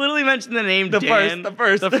 He literally mentioned the name The Dan.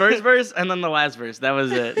 first. The first verse and then the last verse. That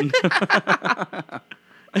was it.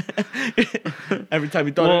 Every time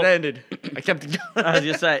he thought it ended, I kept it going. I was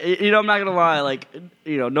just saying, I'm not gonna lie, like,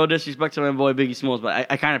 no disrespect to my boy Biggie Smalls, but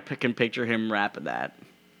I kind of can picture him rapping that.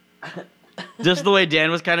 Just the way Dan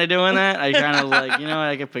was kind of doing that, I kind of like,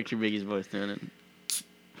 I can picture Biggie's voice doing it.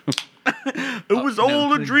 It was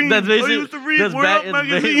all a dream. That's basically, I used to read Word Up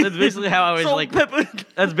magazine. That's basically how I was Salt, like. pepper.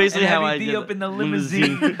 That's basically And how I Heavy D did up it. in the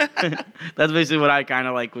limousine. That's basically what I kind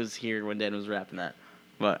of like was hearing when Dan was rapping that.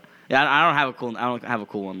 But yeah, I don't have a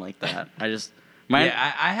cool one like that. I just I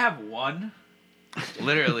have one.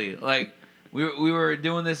 Literally, like we were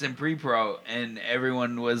doing this in pre-pro, and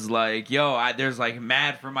everyone was like, "Yo, there's like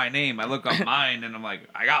mad for my name." I look up mine, and I'm like,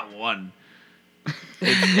 "I got one."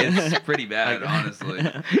 It's pretty bad, honestly.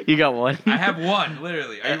 You got one. I have one,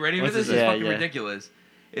 literally. Are you ready for What's this? this? It's Yeah, fucking yeah. ridiculous.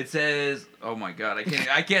 It says, "Oh my god,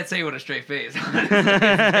 I can't say it with a straight face." It's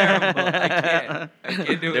terrible. I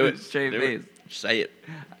can't do it with a straight face. Say it.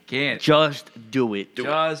 I can't. Just do it.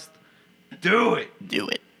 Just do it. Do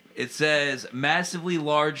it. It says massively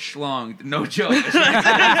large schlong. No joke. That's the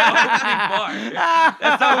opening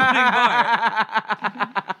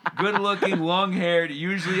bar. Good looking, long haired,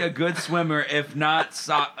 usually a good swimmer, if not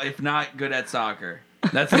good at soccer.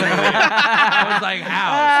 That's literally it. I was like,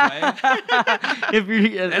 how? Right? If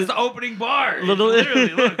you, That's the opening bar. It's Little- literally,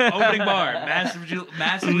 look, opening bar.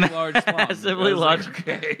 Massively large schlong. Massively I was large. like,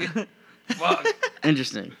 okay. Fuck.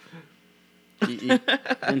 interesting.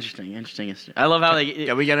 Interesting. I love how they.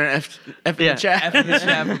 Yeah, we got an F in Yeah. the chat. F in the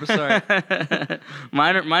chat, I'm sorry.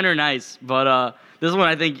 mine are nice, but this one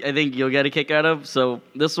I think you'll get a kick out of. So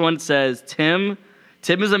this one says Tim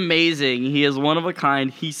is amazing. He is one of a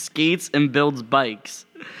kind. He skates and builds bikes.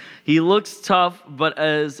 He looks tough, but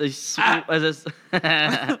as a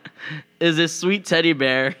sweet teddy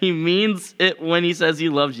bear. He means it when he says he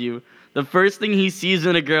loves you. The first thing he sees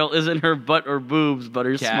in a girl isn't her butt or boobs, but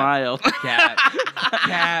her smile. Cap.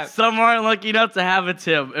 Some aren't lucky enough to have a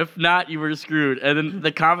Tim. If not, you were screwed. And then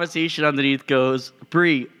the conversation underneath goes,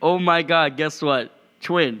 Bree, oh my God, guess what?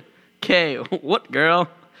 Twin. K, what girl?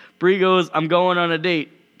 Bree goes, I'm going on a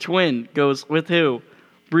date. Twin goes, with who?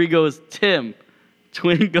 Bree goes, Tim.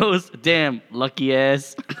 Twin goes, damn, lucky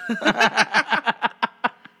ass.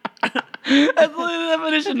 That's the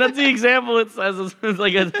definition. That's the example it says. It's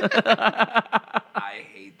like a... I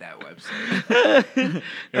hate that website.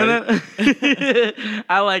 And then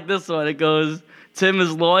I like this one. It goes, Tim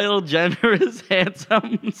is loyal, generous,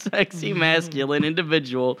 handsome, sexy, masculine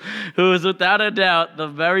individual who is without a doubt the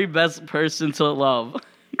very best person to love.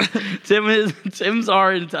 Tims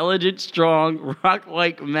are intelligent, strong,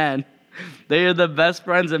 rock-like men. They are the best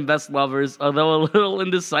friends and best lovers, although a little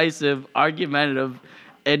indecisive, argumentative,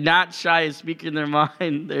 and not shy of speaking their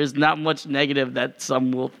mind. There's not much negative that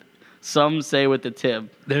some say with the Tim.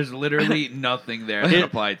 There's literally nothing there that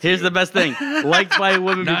applies to Here's you. the best thing. Liked by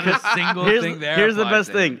women Not because a single thing there Here's the applies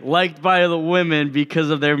best to him. thing. Liked by the women because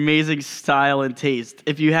of their amazing style and taste.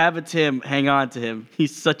 If you have a Tim, hang on to him.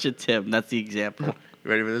 He's such a Tim. That's the example. You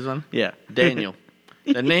ready for this one? Yeah. Daniel.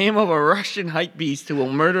 The name of a Russian hype beast who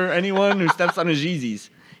will murder anyone who steps on his Yeezys.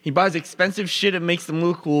 He buys expensive shit and makes them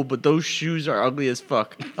look cool, but those shoes are ugly as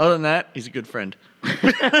fuck. Other than that, he's a good friend.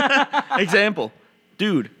 Example.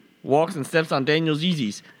 Dude walks and steps on Daniel's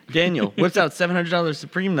Yeezys. Daniel whips out $700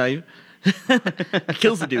 Supreme knife.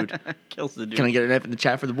 Kills the dude. Kills the dude. Can I get an F in the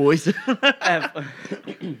chat for the boys?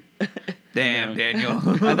 Damn, Daniel.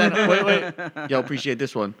 And then, wait. Yo, appreciate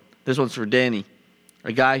this one. This one's for Danny.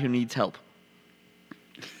 A guy who needs help.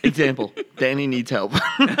 Example. Danny needs help.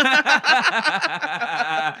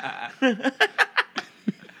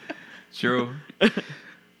 True.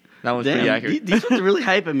 That one's pretty Damn, accurate. these ones are really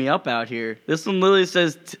hyping me up out here. This one literally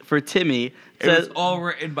says for Timmy. It was Says, all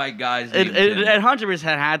written by guys it named Tim. 100%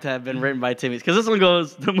 had to have been written by Timmy. Because this one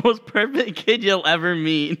goes, the most perfect kid you'll ever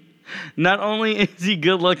meet. Not only is he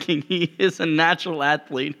good looking, he is a natural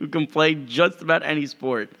athlete who can play just about any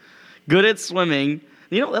sport. Good at swimming.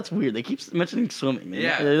 You know, that's weird. They keep mentioning swimming.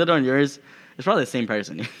 Yeah. They did on yours. It's probably the same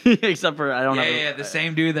person. Except for, I don't know. Yeah, the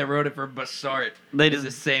same dude that wrote it for Bassart. They is just-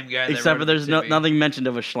 the same guy. That Except wrote for it there's Timmy. nothing mentioned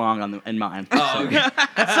of a schlong in mine. Oh, okay. So,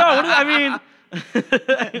 what is, I mean...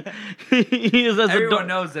 he is as Everyone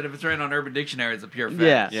knows that if it's written on Urban Dictionary, it's a pure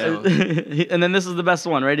fact. Yeah. So. And then this is the best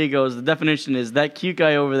one. Ready? It goes. The definition is that cute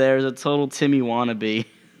guy over there is a total Timmy wannabe.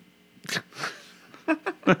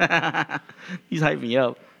 He's hyping me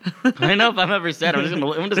up. I know if I've ever said it. I'm just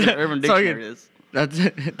gonna Urban It's all Dictionary good. this.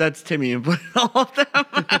 That's Timmy and put all of them.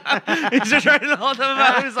 He's just writing all of them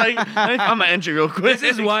out. He's like, I'm an entry real quick. This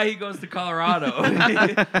is why he goes to Colorado.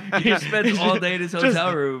 He spends all day in his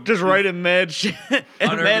hotel room. Just writing mad shit and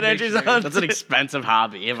Urban mad entries Dictionary. on. That's an expensive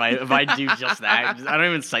hobby. If I do just that, I don't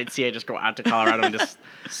even sightsee. I just go out to Colorado and just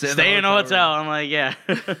Sit stay in a room. hotel. I'm like, yeah.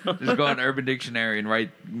 Just go on Urban Dictionary and write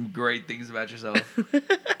great things about yourself.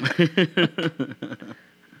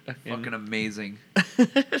 Fucking amazing.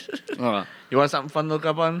 Oh, You want something fun to look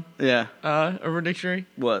up on yeah. Urban Dictionary?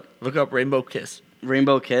 What? Look up Rainbow Kiss.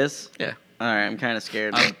 Rainbow kiss? Yeah. All right, I'm kind of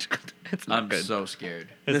scared. It's not I'm good. so scared.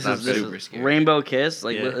 It's This not is good. super scary. Rainbow kiss,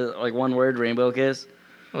 like Yeah. like one word, rainbow kiss.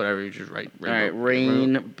 Whatever, you just write. All right,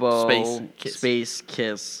 rainbow Space kiss. space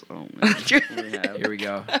kiss. Oh man, what do we have? Here we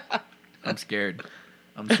go. I'm scared.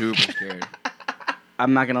 I'm super scared.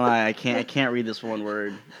 I'm not gonna lie, I can't read this one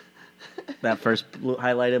word. That first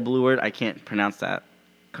highlighted blue word, I can't pronounce that.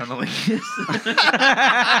 Cunnilingus.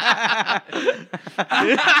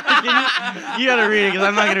 You gotta read it because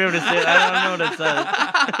I'm not gonna be able to say it. I don't know what it says.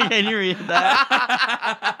 Can you read that?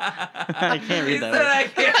 I can't He read said that. I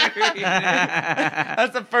can't read it.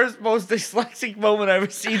 That's the first most dyslexic moment I've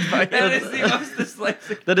ever seen by That him. is the most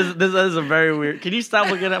dyslexic. This is a very weird. Can you stop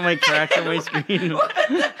looking at my cracks on my screen? What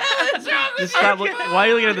the hell is wrong with Just stop. you? Why are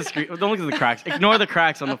you looking at the screen? Don't look at the cracks. Ignore the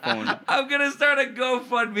cracks on the phone. I'm gonna start a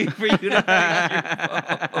GoFundMe for you to hang on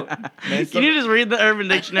your phone. Can you just read the Urban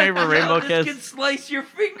Dictionary for Rainbow This Kiss? can slice your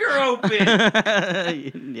finger open.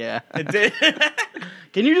 Yeah. It did.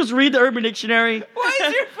 Can you just read the Urban Dictionary? Why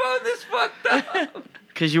is your phone this fucked up?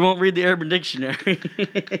 Because you won't read the Urban Dictionary.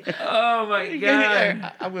 Oh my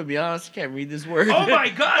god. I'm gonna be honest, I can't read this word. Oh my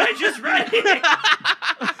god, I just read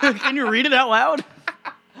it. Can you read it out loud?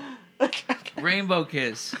 Rainbow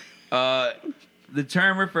kiss. The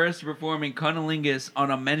term refers to performing cunnilingus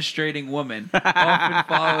on a menstruating woman, often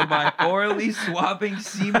followed by orally swapping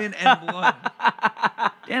semen and blood.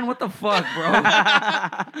 Dan, what the fuck, bro?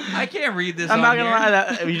 I can't read this. I'm on not gonna here. lie,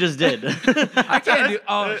 that you just did. I can't do.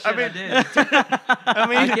 Oh shit, I did.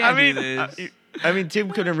 I mean,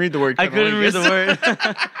 Tim couldn't read the word. I couldn't read the cunnilingus.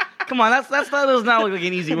 word. Come on, that does not look like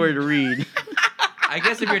an easy word to read. I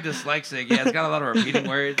guess if you're dyslexic, yeah, it's got a lot of repeating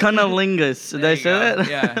words. Cunnilingus. Did There I you say go. that?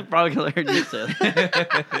 Yeah. Probably because I heard you say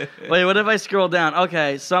that. Wait, what if I scroll down?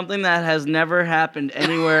 Okay, something that has never happened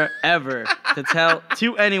anywhere ever to tell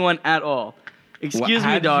to anyone at all. Excuse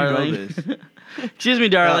How me, did you know darling. this? Excuse me,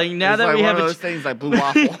 darling. Now It's that like we one have of those things like blue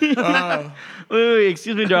waffle. wait,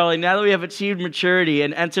 excuse me, darling. Now that we have achieved maturity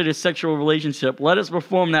and entered a sexual relationship, let us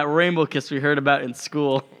perform that rainbow kiss we heard about in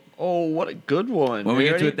school. Oh, what a good one. When we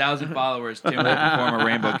get to Ready? 1,000 followers, Tim will perform a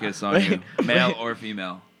rainbow kiss on you, male or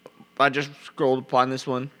female. I just scrolled upon this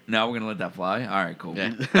one. No, we're gonna let that fly. All right, cool.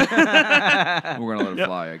 Yeah. We're gonna let it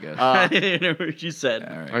fly, I guess. I didn't know what you said.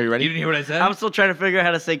 All right. Are you ready? You didn't hear what I said? I'm still trying to figure out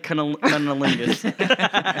how to say cunnilingus.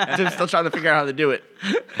 Tim's still trying to figure out how to do it.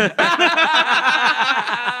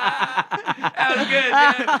 That was good.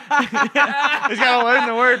 Man. He's got to learn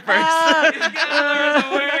the word first. He's gotta learn the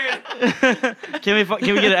word. Can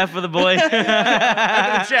we get an F for the boy? F in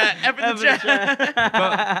the chat. F in the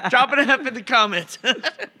chat. Drop an F in the comments.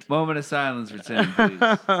 Moment of silence for Tim, please.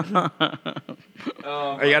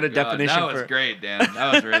 Oh, I got a my God. definition That was for- great, Dan.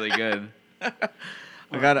 That was really good.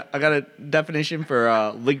 I got a definition for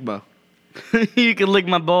ligma. You can lick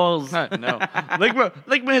my balls. No.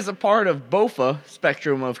 Ligma is a part of BOFA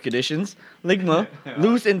spectrum of conditions. Ligma,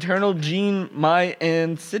 loose internal gene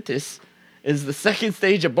myencytis, is the second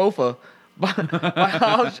stage of BOFA.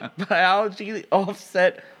 Biology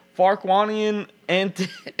offset Farquharian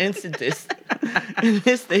encephalitis. In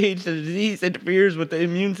this stage, the disease interferes with the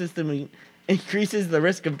immune system and increases the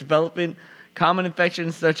risk of developing common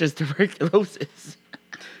infections such as tuberculosis.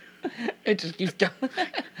 It just keeps going.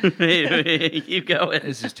 Wait, keep going.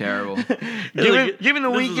 This is terrible. Given the This is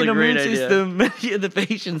weakened a great immune idea. system, many of the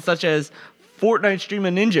patients, such as Fortnite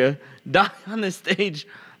streamer Ninja die on the stage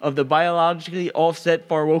of the biologically offset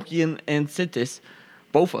Farwokian ancestors,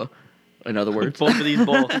 BOFA, in other words. Both of these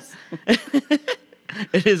balls.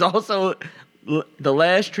 It is also the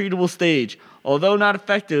last treatable stage. Although not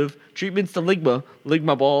effective, treatments to ligma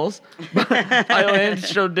balls,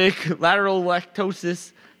 bioantistrodic lateral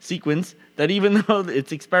lactosis sequence that even though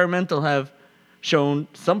it's experimental have shown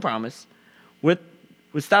some promise. With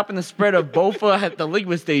stopping the spread of BOFA at the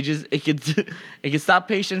ligma stages, it can stop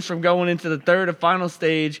patients from going into the third and final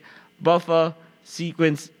stage, BOFA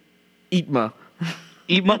sequence EATMA.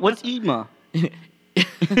 EATMA? What's EATMA?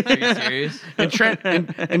 Are you serious? And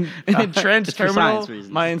trans-terminal science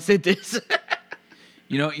reasons. myositis.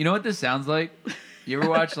 You know what this sounds like? You ever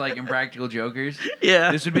watch like Impractical Jokers?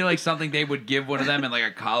 Yeah. This would be like something they would give one of them in like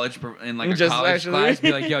a college Just college actually- class.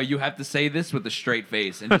 Be like, yo, you have to say this with a straight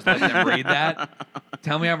face and just let them read that.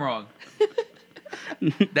 Tell me I'm wrong.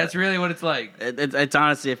 That's really what it's like. It's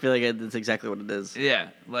honestly, I feel like it's exactly what it is. Yeah,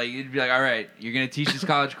 like you'd be like, all right, you're gonna teach this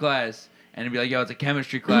college class, and it'd be like, yo, it's a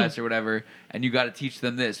chemistry class or whatever, and you got to teach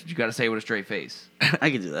them this, but you got to say it with a straight face. I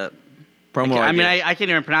can do that. Promo I mean, idea. I can't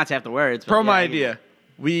even pronounce half the words. but Promo yeah, I can- idea.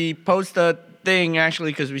 We post a thing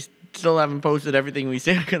actually because we still haven't posted everything we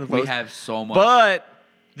say we're gonna post. We have so much. But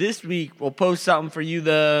this week we'll post something for you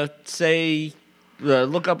to say.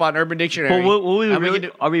 Look up on Urban Dictionary. Well, will we And really,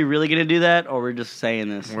 can are we really going to do that, or we're just saying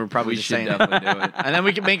this? we're probably we just should saying definitely do it. and then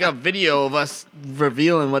we can make a video of us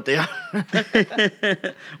revealing what they are.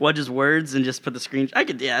 What, just words and just put the screen?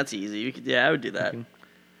 Yeah, that's easy. I would do that.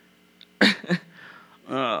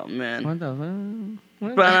 Oh, man. What the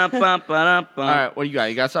fuck? Ba-dum-bum-ba-dum-bum. All right, what do you got?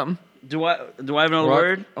 You got something? Do I have another What?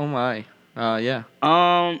 word? Oh my. Yeah.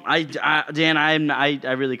 Dan,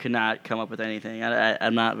 I really could not come up with anything.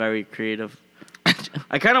 I'm not very creative.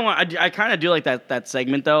 I kind of do like that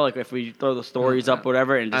segment though. Like if we throw the stories up,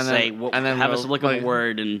 whatever, and just And then- say, well, and then have we'll, us look up like, a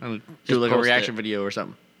word and Do just like a post reaction it. video or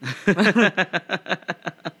something.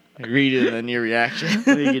 Read it and then your reaction.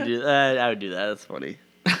 We could do that. I would do that. That's funny.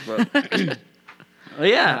 But, well,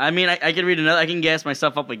 yeah, I mean, I can read another. I can gas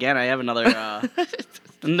myself up again. I have another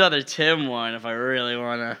another Tim one if I really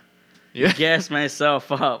want to Yeah. gas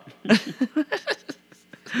myself up. All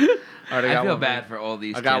right, I got feel one. bad for all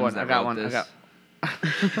these. I got Tims one. that I got wrote one. I this. got.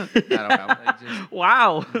 I don't got one. Like, just-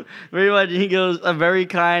 Wow. Very much. He goes, a very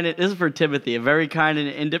kind, this is for Timothy, a very kind and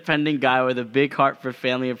independent guy with a big heart for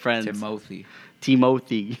family and friends. Timothy.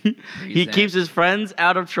 Timothy. He saying? keeps his friends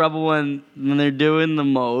out of trouble when they're doing the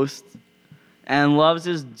most and loves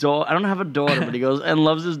his daughter. I don't have a daughter, but he goes, and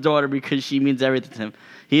loves his daughter because she means everything to him.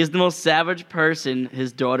 He is the most savage person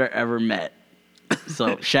his daughter ever met.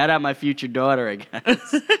 So, shout out my future daughter, I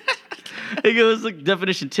guess. He goes, look,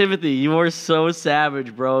 definition, Timothy, you are so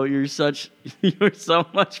savage, bro. You're so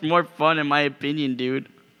much more fun, in my opinion, dude.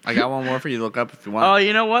 I got one more for you to look up if you want. Oh,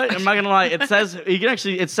 you know what? I'm not gonna lie. It says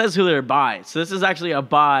it says who they're by. So this is actually a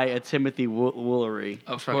by a Timothy Woolery.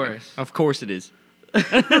 Of course. Of course it is.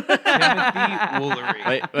 Timothy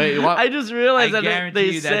Woolery. Wait. You want? I just realized I that guarantee they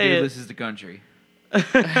you that say dude it. listens to country.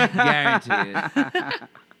 Guarantee it.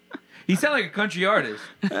 He sounds like a country artist.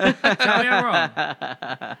 Tell me I'm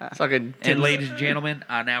wrong. Fucking And ladies and gentlemen,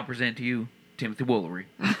 I now present to you Timothy Woolery.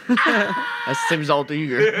 That's Tim's alter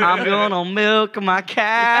ego. I'm gonna milk my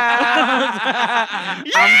cows.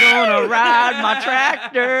 I'm gonna ride my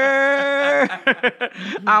tractor.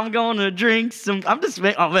 I'm gonna drink some. I'm just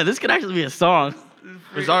making. Oh man, this could actually be a song.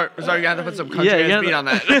 Resort, you got to put some country Yeah, you ass gotta- beat on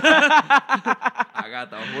that. I got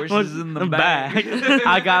the horses in the back.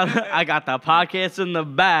 I got the podcast in the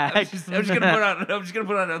back. I'm just gonna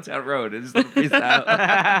put on Downtown Road and just let him freestyle.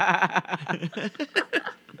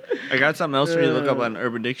 I got something else for you to look up on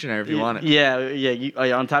Urban Dictionary if you want it. Yeah. You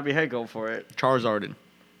on top of your head, go for it. Charizardin.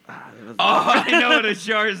 Oh, I know what a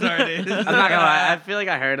Charizard is. I'm not gonna lie. I feel like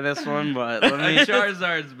I heard of this one, but let me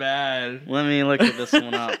Charizard's bad. look at this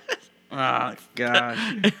one up. Oh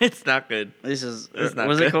gosh, It's not good. this is. It's not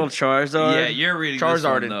Was it good. called Charizard? Yeah, you're reading this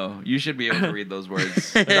Charizardin. one, though. You should be able to read those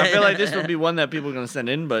words. 'Cause I feel like this would be one that people are going to send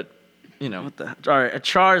in, but, you know. What the? All right, a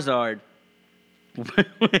Charizard.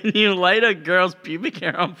 When you light a girl's pubic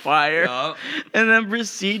hair on fire Yup. and then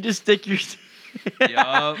proceed to stick your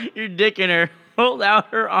Yup. your dick in her, hold out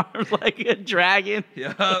her arms like a dragon,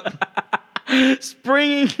 Yup.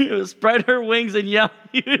 springing, spread her wings and yell,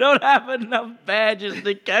 "You don't have enough badges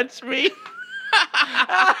to catch me."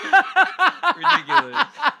 Ridiculous.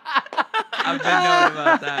 I've been knowing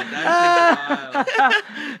about that. That shit's wild.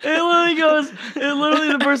 It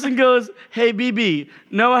literally the person goes, "Hey BB,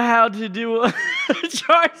 know how to do a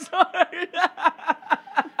Charizard?"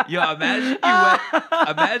 Yo,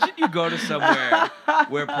 imagine you go to somewhere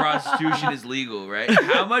where prostitution is legal, right?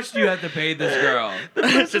 How much do you have to pay this girl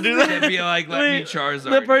To do that? to be like, let me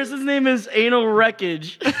Charizard? The person's name is Anal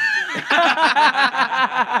Wreckage.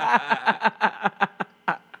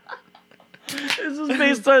 This was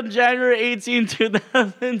based on January 18,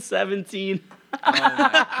 2017. Oh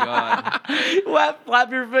my god.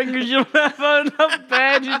 Flap your fingers, you don't have enough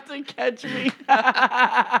badges to catch me.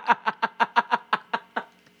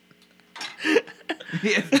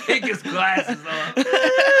 He has to take his glasses off. This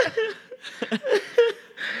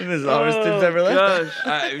is the hardest tips ever left.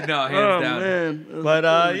 Gosh. No, hands Oh, down. man. But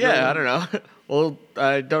yeah, I don't know. Well,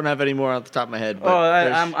 I don't have any more off the top of my head.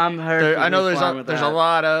 But I'm hurt. I know there's a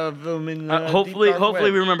lot of them in. Hopefully deep dark we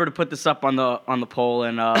web. remember to put this up on the poll,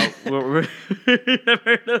 and we're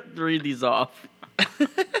remember to read these off.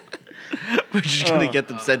 We're just gonna get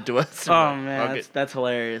them sent to us. Oh man, Okay. that's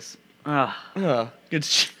hilarious. Ah. Oh, good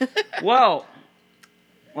shit. Well,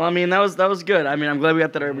 I mean that was good. I mean, I'm glad we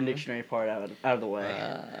got that Urban Dictionary part out of the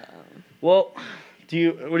way. Well, what do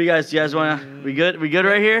you guys wanna? We good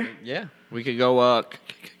right here? Yeah, we could go.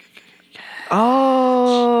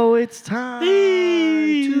 Oh, it's time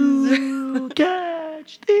to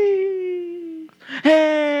catch these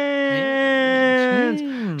hands.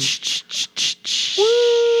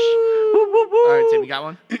 All right, Tim, you got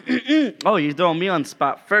one? Oh, you're throwing me on the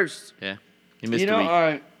spot first. Yeah, you missed You a know, week. all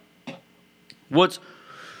right. What's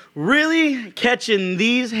really catching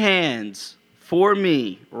these hands for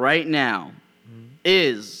me right now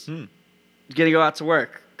is gonna go out to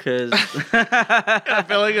work because I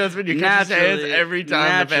feel like that's been your catching hands every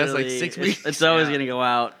time the past like 6 weeks. It's always gonna go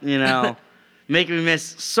out. You know, making me miss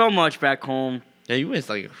so much back home. Yeah, you missed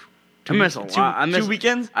like I miss a lot. I miss 2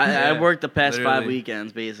 weekends. I Yeah, worked the past 5 literally.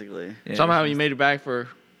 weekends basically. Yeah, Somehow you made it back for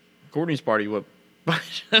Courtney's party. What? Yeah,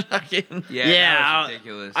 Yeah, that was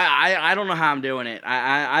ridiculous. I don't know how I'm doing it.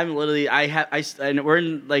 I'm literally and we're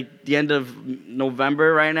in like the end of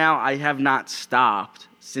November right now. I have not stopped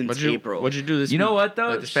since April. What'd you do this? You know week? what, though?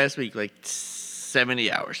 Like, this past week, like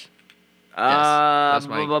 70 hours. That's that's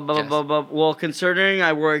my well, considering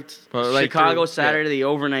I worked Well, like Chicago through- Saturday, the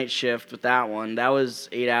overnight shift with that one, that was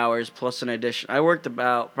 8 hours plus an addition. I worked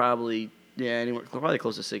about probably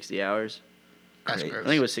close to 60 hours. That's Great. gross. I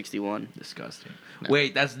think it was 61. Disgusting. No.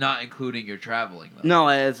 Wait, that's not including your traveling, though. No,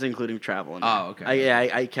 it's including travel. in Oh, there. okay.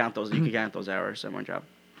 I count those. You can count those hours at my job.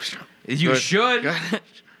 You Good. should.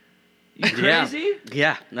 You crazy?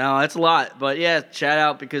 Yeah, no, that's a lot. But yeah, shout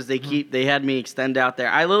out because they had me extend out there.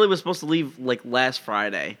 I literally was supposed to leave like last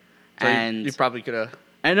Friday, So and you probably could have.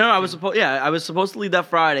 I know I was supposed to leave that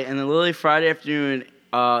Friday, and then literally Friday afternoon,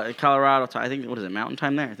 in Colorado time. I think what is it, Mountain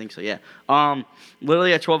Time there? I think so. Yeah.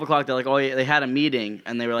 Literally at 12 o'clock, they're like, oh yeah, they had a meeting,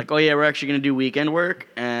 and they were like, oh yeah, we're actually gonna do weekend work,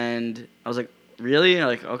 and I was like, really? And they're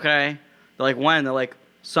like, okay. They're like, when? They're like,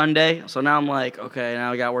 Sunday. So now I'm like, okay,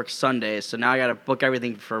 now I gotta work Sunday. So now I gotta book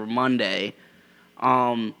everything for Monday.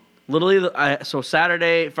 Literally, so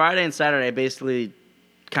Saturday, Friday, and Saturday, I basically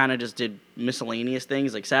kind of just did miscellaneous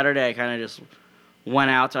things. Like Saturday, I kind of just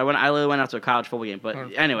went out. I literally went out to a college football game. But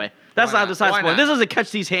anyway, that's Why not not? besides the Why point. not? This is a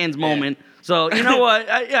catch these hands moment. So you know what?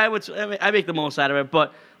 I make the most out of it.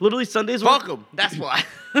 But literally Sundays work. Fuck 'em. That's why.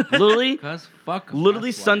 Literally, Cause fuck 'em,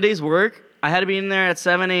 literally that's why. Sundays work. I had to be in there at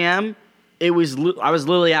 7 a.m. I was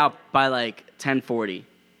literally out by like 10:40.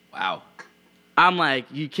 Wow. I'm like,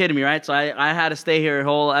 you kidding me, right? So I had to stay here a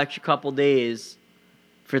whole extra couple days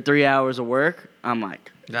for 3 hours of work. I'm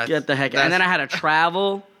like, get the heck out. And then I had to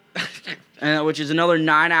travel, which is another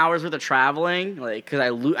 9 hours worth of traveling, like, because I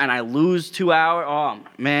lose 2 hours. Oh,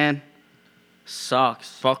 man. Sucks.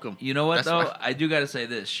 Fuck 'em. You know what That's though? why. I do gotta say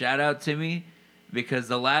this. Shout out Timmy, because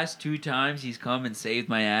the last 2 times he's come and saved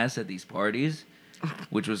my ass at these parties,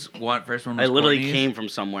 which was first one was I literally Courtney's. came from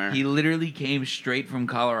somewhere. He literally came straight from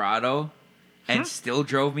Colorado, and still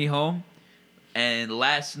drove me home. And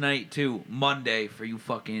last night too, Monday for you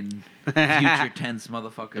fucking future tense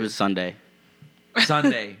motherfuckers. It was Sunday.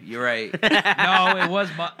 Sunday. You're right. No, it was.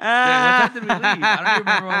 What time did we leave? I don't even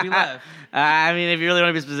remember when we left. I mean, if you really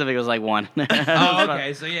want to be specific, it was like 1. Oh,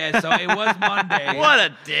 okay. So yeah, so it was Monday. What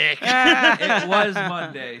a dick. It was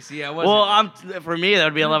Monday. See, I wasn't. Well, for me, that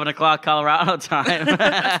would be 11 o'clock Colorado time.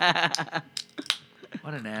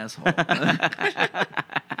 What an asshole.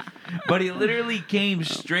 But he literally came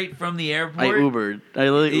straight from the airport. I Ubered. I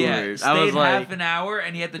literally Yeah, Ubered. stayed I was like, half an hour,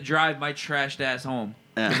 and he had to drive my trashed ass home.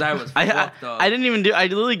 Because Yeah. I was fucked up. I didn't even do. I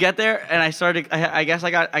literally get there and I started. I guess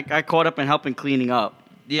I got caught up in helping cleaning up.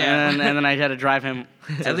 Yeah. And then I had to drive him.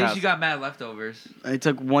 To At his least house. you got mad leftovers. I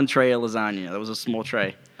took 1 tray of lasagna. That was a small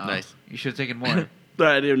tray. Oh, Nice. You should have taken more. But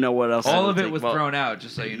I didn't know what else. I All would of it take. was Well, thrown out,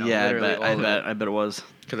 just so you know. Yeah, Literally all of it. I bet it was.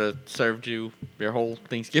 Could have served you your whole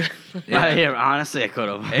Thanksgiving. Yeah, honestly, I could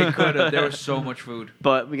have. It could have. There was so much food.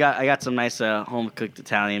 But I got some nice home cooked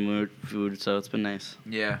Italian food, so it's been nice.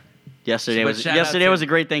 Yeah. Yesterday But shout out was to- a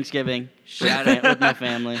great Thanksgiving Shout with my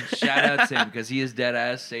family. Shout out to him because he is dead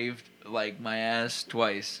ass saved like my ass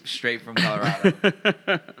twice straight from Colorado.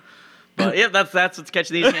 But yeah, that's what's catch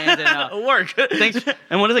these hands and Work. thanks.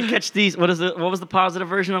 And what is it? Catch these. What was the positive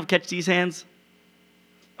version of catch these hands?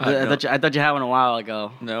 I thought you had one a while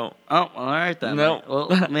ago. No. Oh, all right then. No. Well,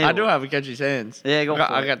 maybe I do have a catch these hands. Yeah, go for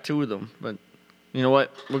I it. got 2 of them, but you know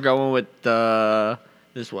what? We're going with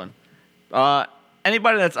this one.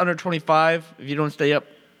 Anybody that's under 25, if you don't stay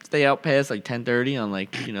out past like 10:30 on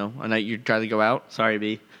like a night you try to go out. Sorry,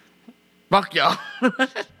 B. Fuck y'all.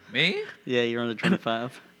 Me? Yeah, you're under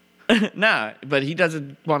 25. Nah, but he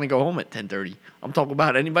doesn't want to go home at 10:30. I'm talking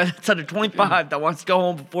about anybody that's under 25 that wants to go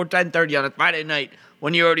home before 10:30 on a Friday night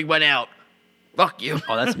when you already went out. Fuck you.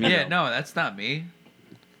 Oh, that's me. Yeah, though. no, that's not me.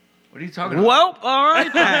 What are you talking about? Well, all right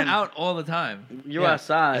I'm then. out all the time. You're Yeah,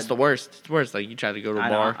 outside. It's the worst. It's the worst. Like you try to go to a I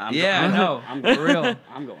know, bar. Yeah, I know. I'm For real.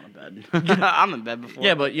 I'm going to bed. I'm in bed before.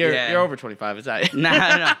 Yeah, but you're Yeah. you're over 25. Is that?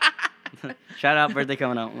 nah. Shout out, birthday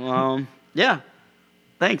coming out. Yeah.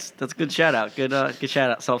 Thanks. That's a good shout out. Good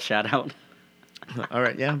shout out. Self shout out. All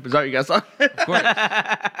right. Yeah. Bizarre. You got something? Of course.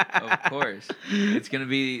 Of course. It's going to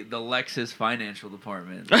be the Lexus financial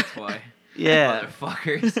department. That's why. Yeah.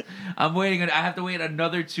 Motherfuckers. I'm waiting. I have to wait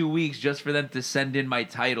another 2 weeks just for them to send in my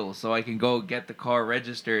title so I can go get the car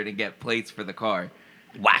registered and get plates for the car.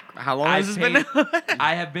 Whack. How long I has this been?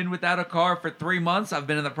 I have been without a car for 3 months. I've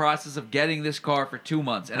been in the process of getting this car for 2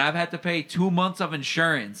 months, and I've had to pay 2 months of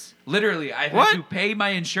insurance. Literally, I've What? had to pay my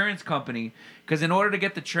insurance company because in order to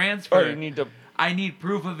get the transfer, Oh, you need to. I need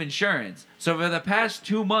proof of insurance. So for the past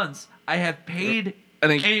 2 months, I have paid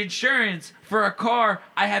And then- insurance for a car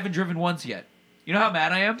I haven't driven once yet. You know how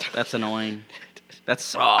mad I am? That's annoying.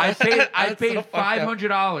 That's I paid That's so fucked up.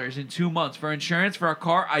 $500 in 2 months for insurance for a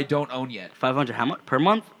car I don't own yet. 500. How much per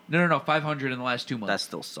month? No, 500 in the last 2 That months.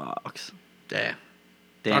 still sucks. Damn.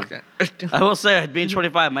 Damn. Fuck that. I will say, being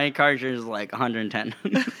 25, my car insurance is like 110.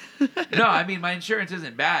 No, I mean my insurance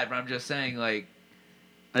isn't bad, but I'm just saying like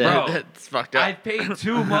Yeah. Bro, That's fucked up. I've paid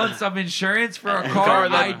 2 months of insurance for a car car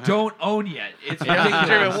that- I don't own yet. It's Yeah,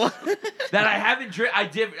 ridiculous. driven That I haven't driven.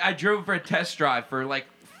 I drove for a test drive for like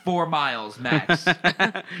 4 miles max.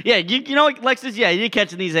 Yeah, you know what, Lexus? Yeah, you're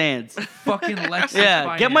catching these hands. Fucking Lexus.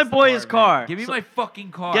 Yeah, get my finance boy his department. car. Give me my fucking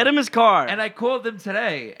car. Get him his car. And I called them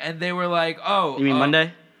today, and they were like, "Oh, You mean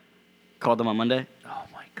Monday? Called them on Monday? Oh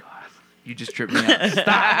my god, you just tripped me out.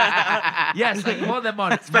 Stop. Yes, I called them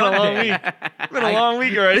on. It's been a long week. It's been a long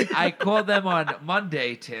week already. I called them on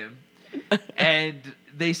Monday, Tim, and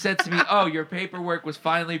they said to me, "Oh, your paperwork was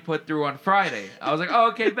finally put through on Friday." I was like, "Oh,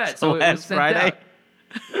 okay, bet." So it was Last sent Friday? out.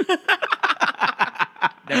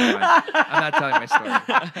 Never mind. I'm not telling my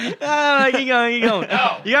story. Keep going, keep going.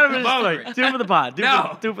 No, You gotta I'm finish the over story. it. Do it for the pod.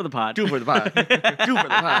 No. Do it for the pod. Do for the pod. Do for the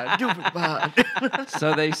pod. Do for the pod.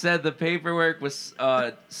 So they said the paperwork was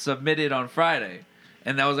submitted on Friday.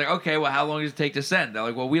 And I was like, okay, well, how long does it take to send? They're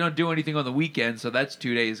like, well, we don't do anything on the weekend, so that's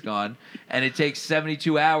 2 days gone. And it takes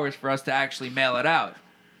 72 hours for us to actually mail it out.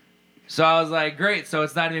 So I was like, great. So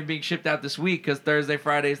it's not even being shipped out this week because Thursday,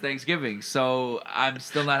 Friday is Thanksgiving. So I'm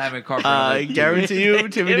still not having a car for another I 2 guarantee you,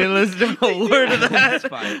 Timmy didn't listen to a word of that. That's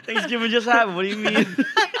fine. Thanksgiving just happened. What do you mean?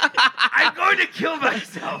 I'm going to kill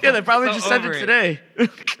myself. Yeah, they probably I'm just so sent over it today.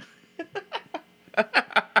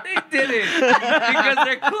 They didn't because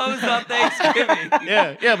they're closed on Thanksgiving.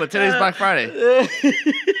 Yeah, but today's Black Friday. They're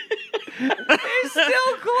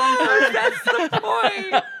still closed. That's the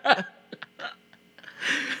point.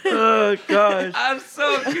 Oh gosh. I'm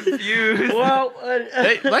so confused. Well,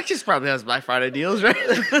 Hey, Lexus probably has Black Friday deals, right?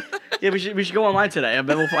 yeah, we should go online today. I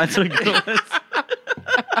bet we'll find some good ones.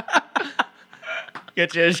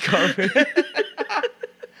 Get you a car.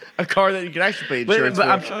 A car that you can actually pay insurance But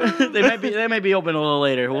I'm for. sure they may be open a little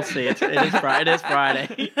later. We'll see. It is Friday. It is Friday.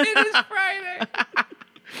 It is Friday.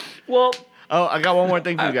 Well, Oh, I got one more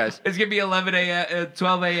thing for you guys. It's gonna be 11 a.m.,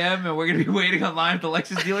 12 a.m., and we're gonna be waiting online at the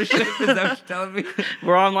Lexus dealership. Is that what you're telling me?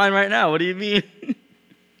 we're online right now. What do you mean?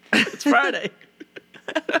 It's Friday.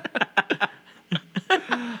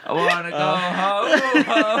 I wanna go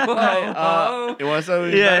home. You want some?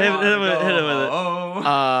 Yeah, hit him with it.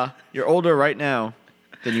 Oh. You're older right now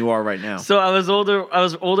than you are right now. So I was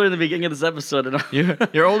older in the beginning of this episode, and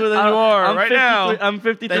You're older than you are I'm right 53 now. I'm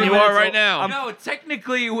 53. Than you minutes are right old. now. No,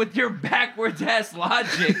 technically, with your backwards ass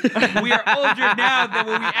logic, we are older now than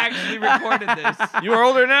when we actually recorded this. You are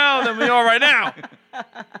older now than we are right now.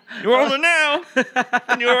 You're older now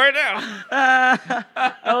than you are right now.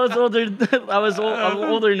 I was older. I'm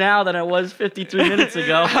older now than I was 53 minutes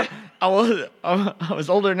ago. I was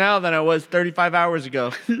older now than I was 35 hours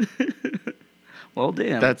ago. Well,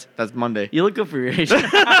 damn. That's Monday. You look good for your age.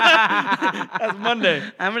 That's Monday.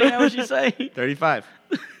 How many hours you say? 35.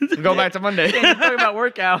 Go back to Monday. You're talking about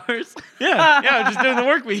work hours. yeah, I'm just doing the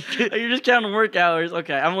work week. You're just counting work hours.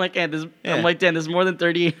 Okay, I'm like, Dan, there's more than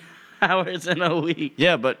 30 hours in a week.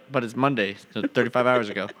 Yeah, but it's Monday, so 35 hours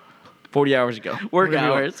ago. 40 hours ago. Work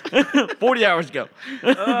hours. 40 hours ago.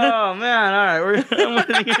 Oh, man. All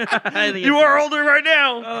right. You are older right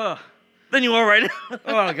now Oh, than you are right now.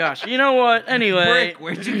 oh, gosh. You know what? Anyway. Brick,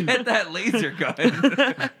 where'd you get that laser gun?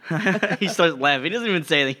 He starts laughing. He doesn't even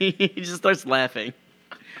say anything. He just starts laughing.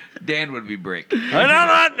 Dan would be Brick. And on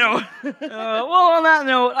that note, Well, on that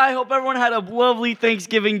note, I hope everyone had a lovely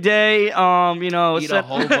Thanksgiving day. Eat a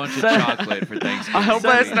whole bunch of chocolate for Thanksgiving. I hope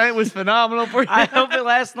last night was phenomenal for you. I hope that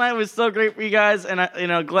last night was so great for you guys,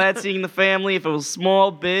 and glad seeing the family. If it was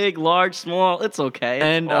small, big, large, small, it's okay.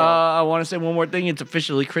 And I want to say one more thing. It's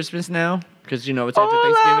officially Christmas now because it's after all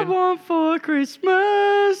I Thanksgiving. want for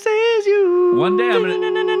Christmas is you. One day I'm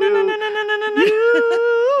gonna.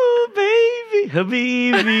 You, baby,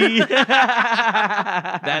 Habibi.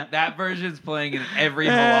 That version's playing in every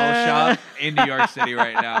halal shop in New York City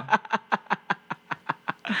right now.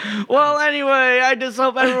 Well, anyway, I just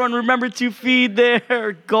hope everyone remembered to feed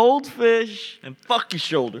their goldfish. And fuck your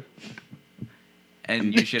shoulder.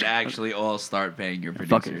 And you should actually all start paying your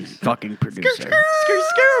producers. Fucking producer.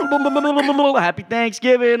 Happy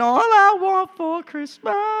Thanksgiving. All I want for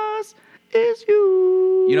Christmas is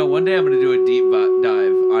you. You know, one day I'm going to do a deep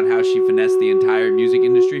dive on how she finessed the entire music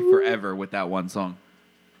industry forever with that one song.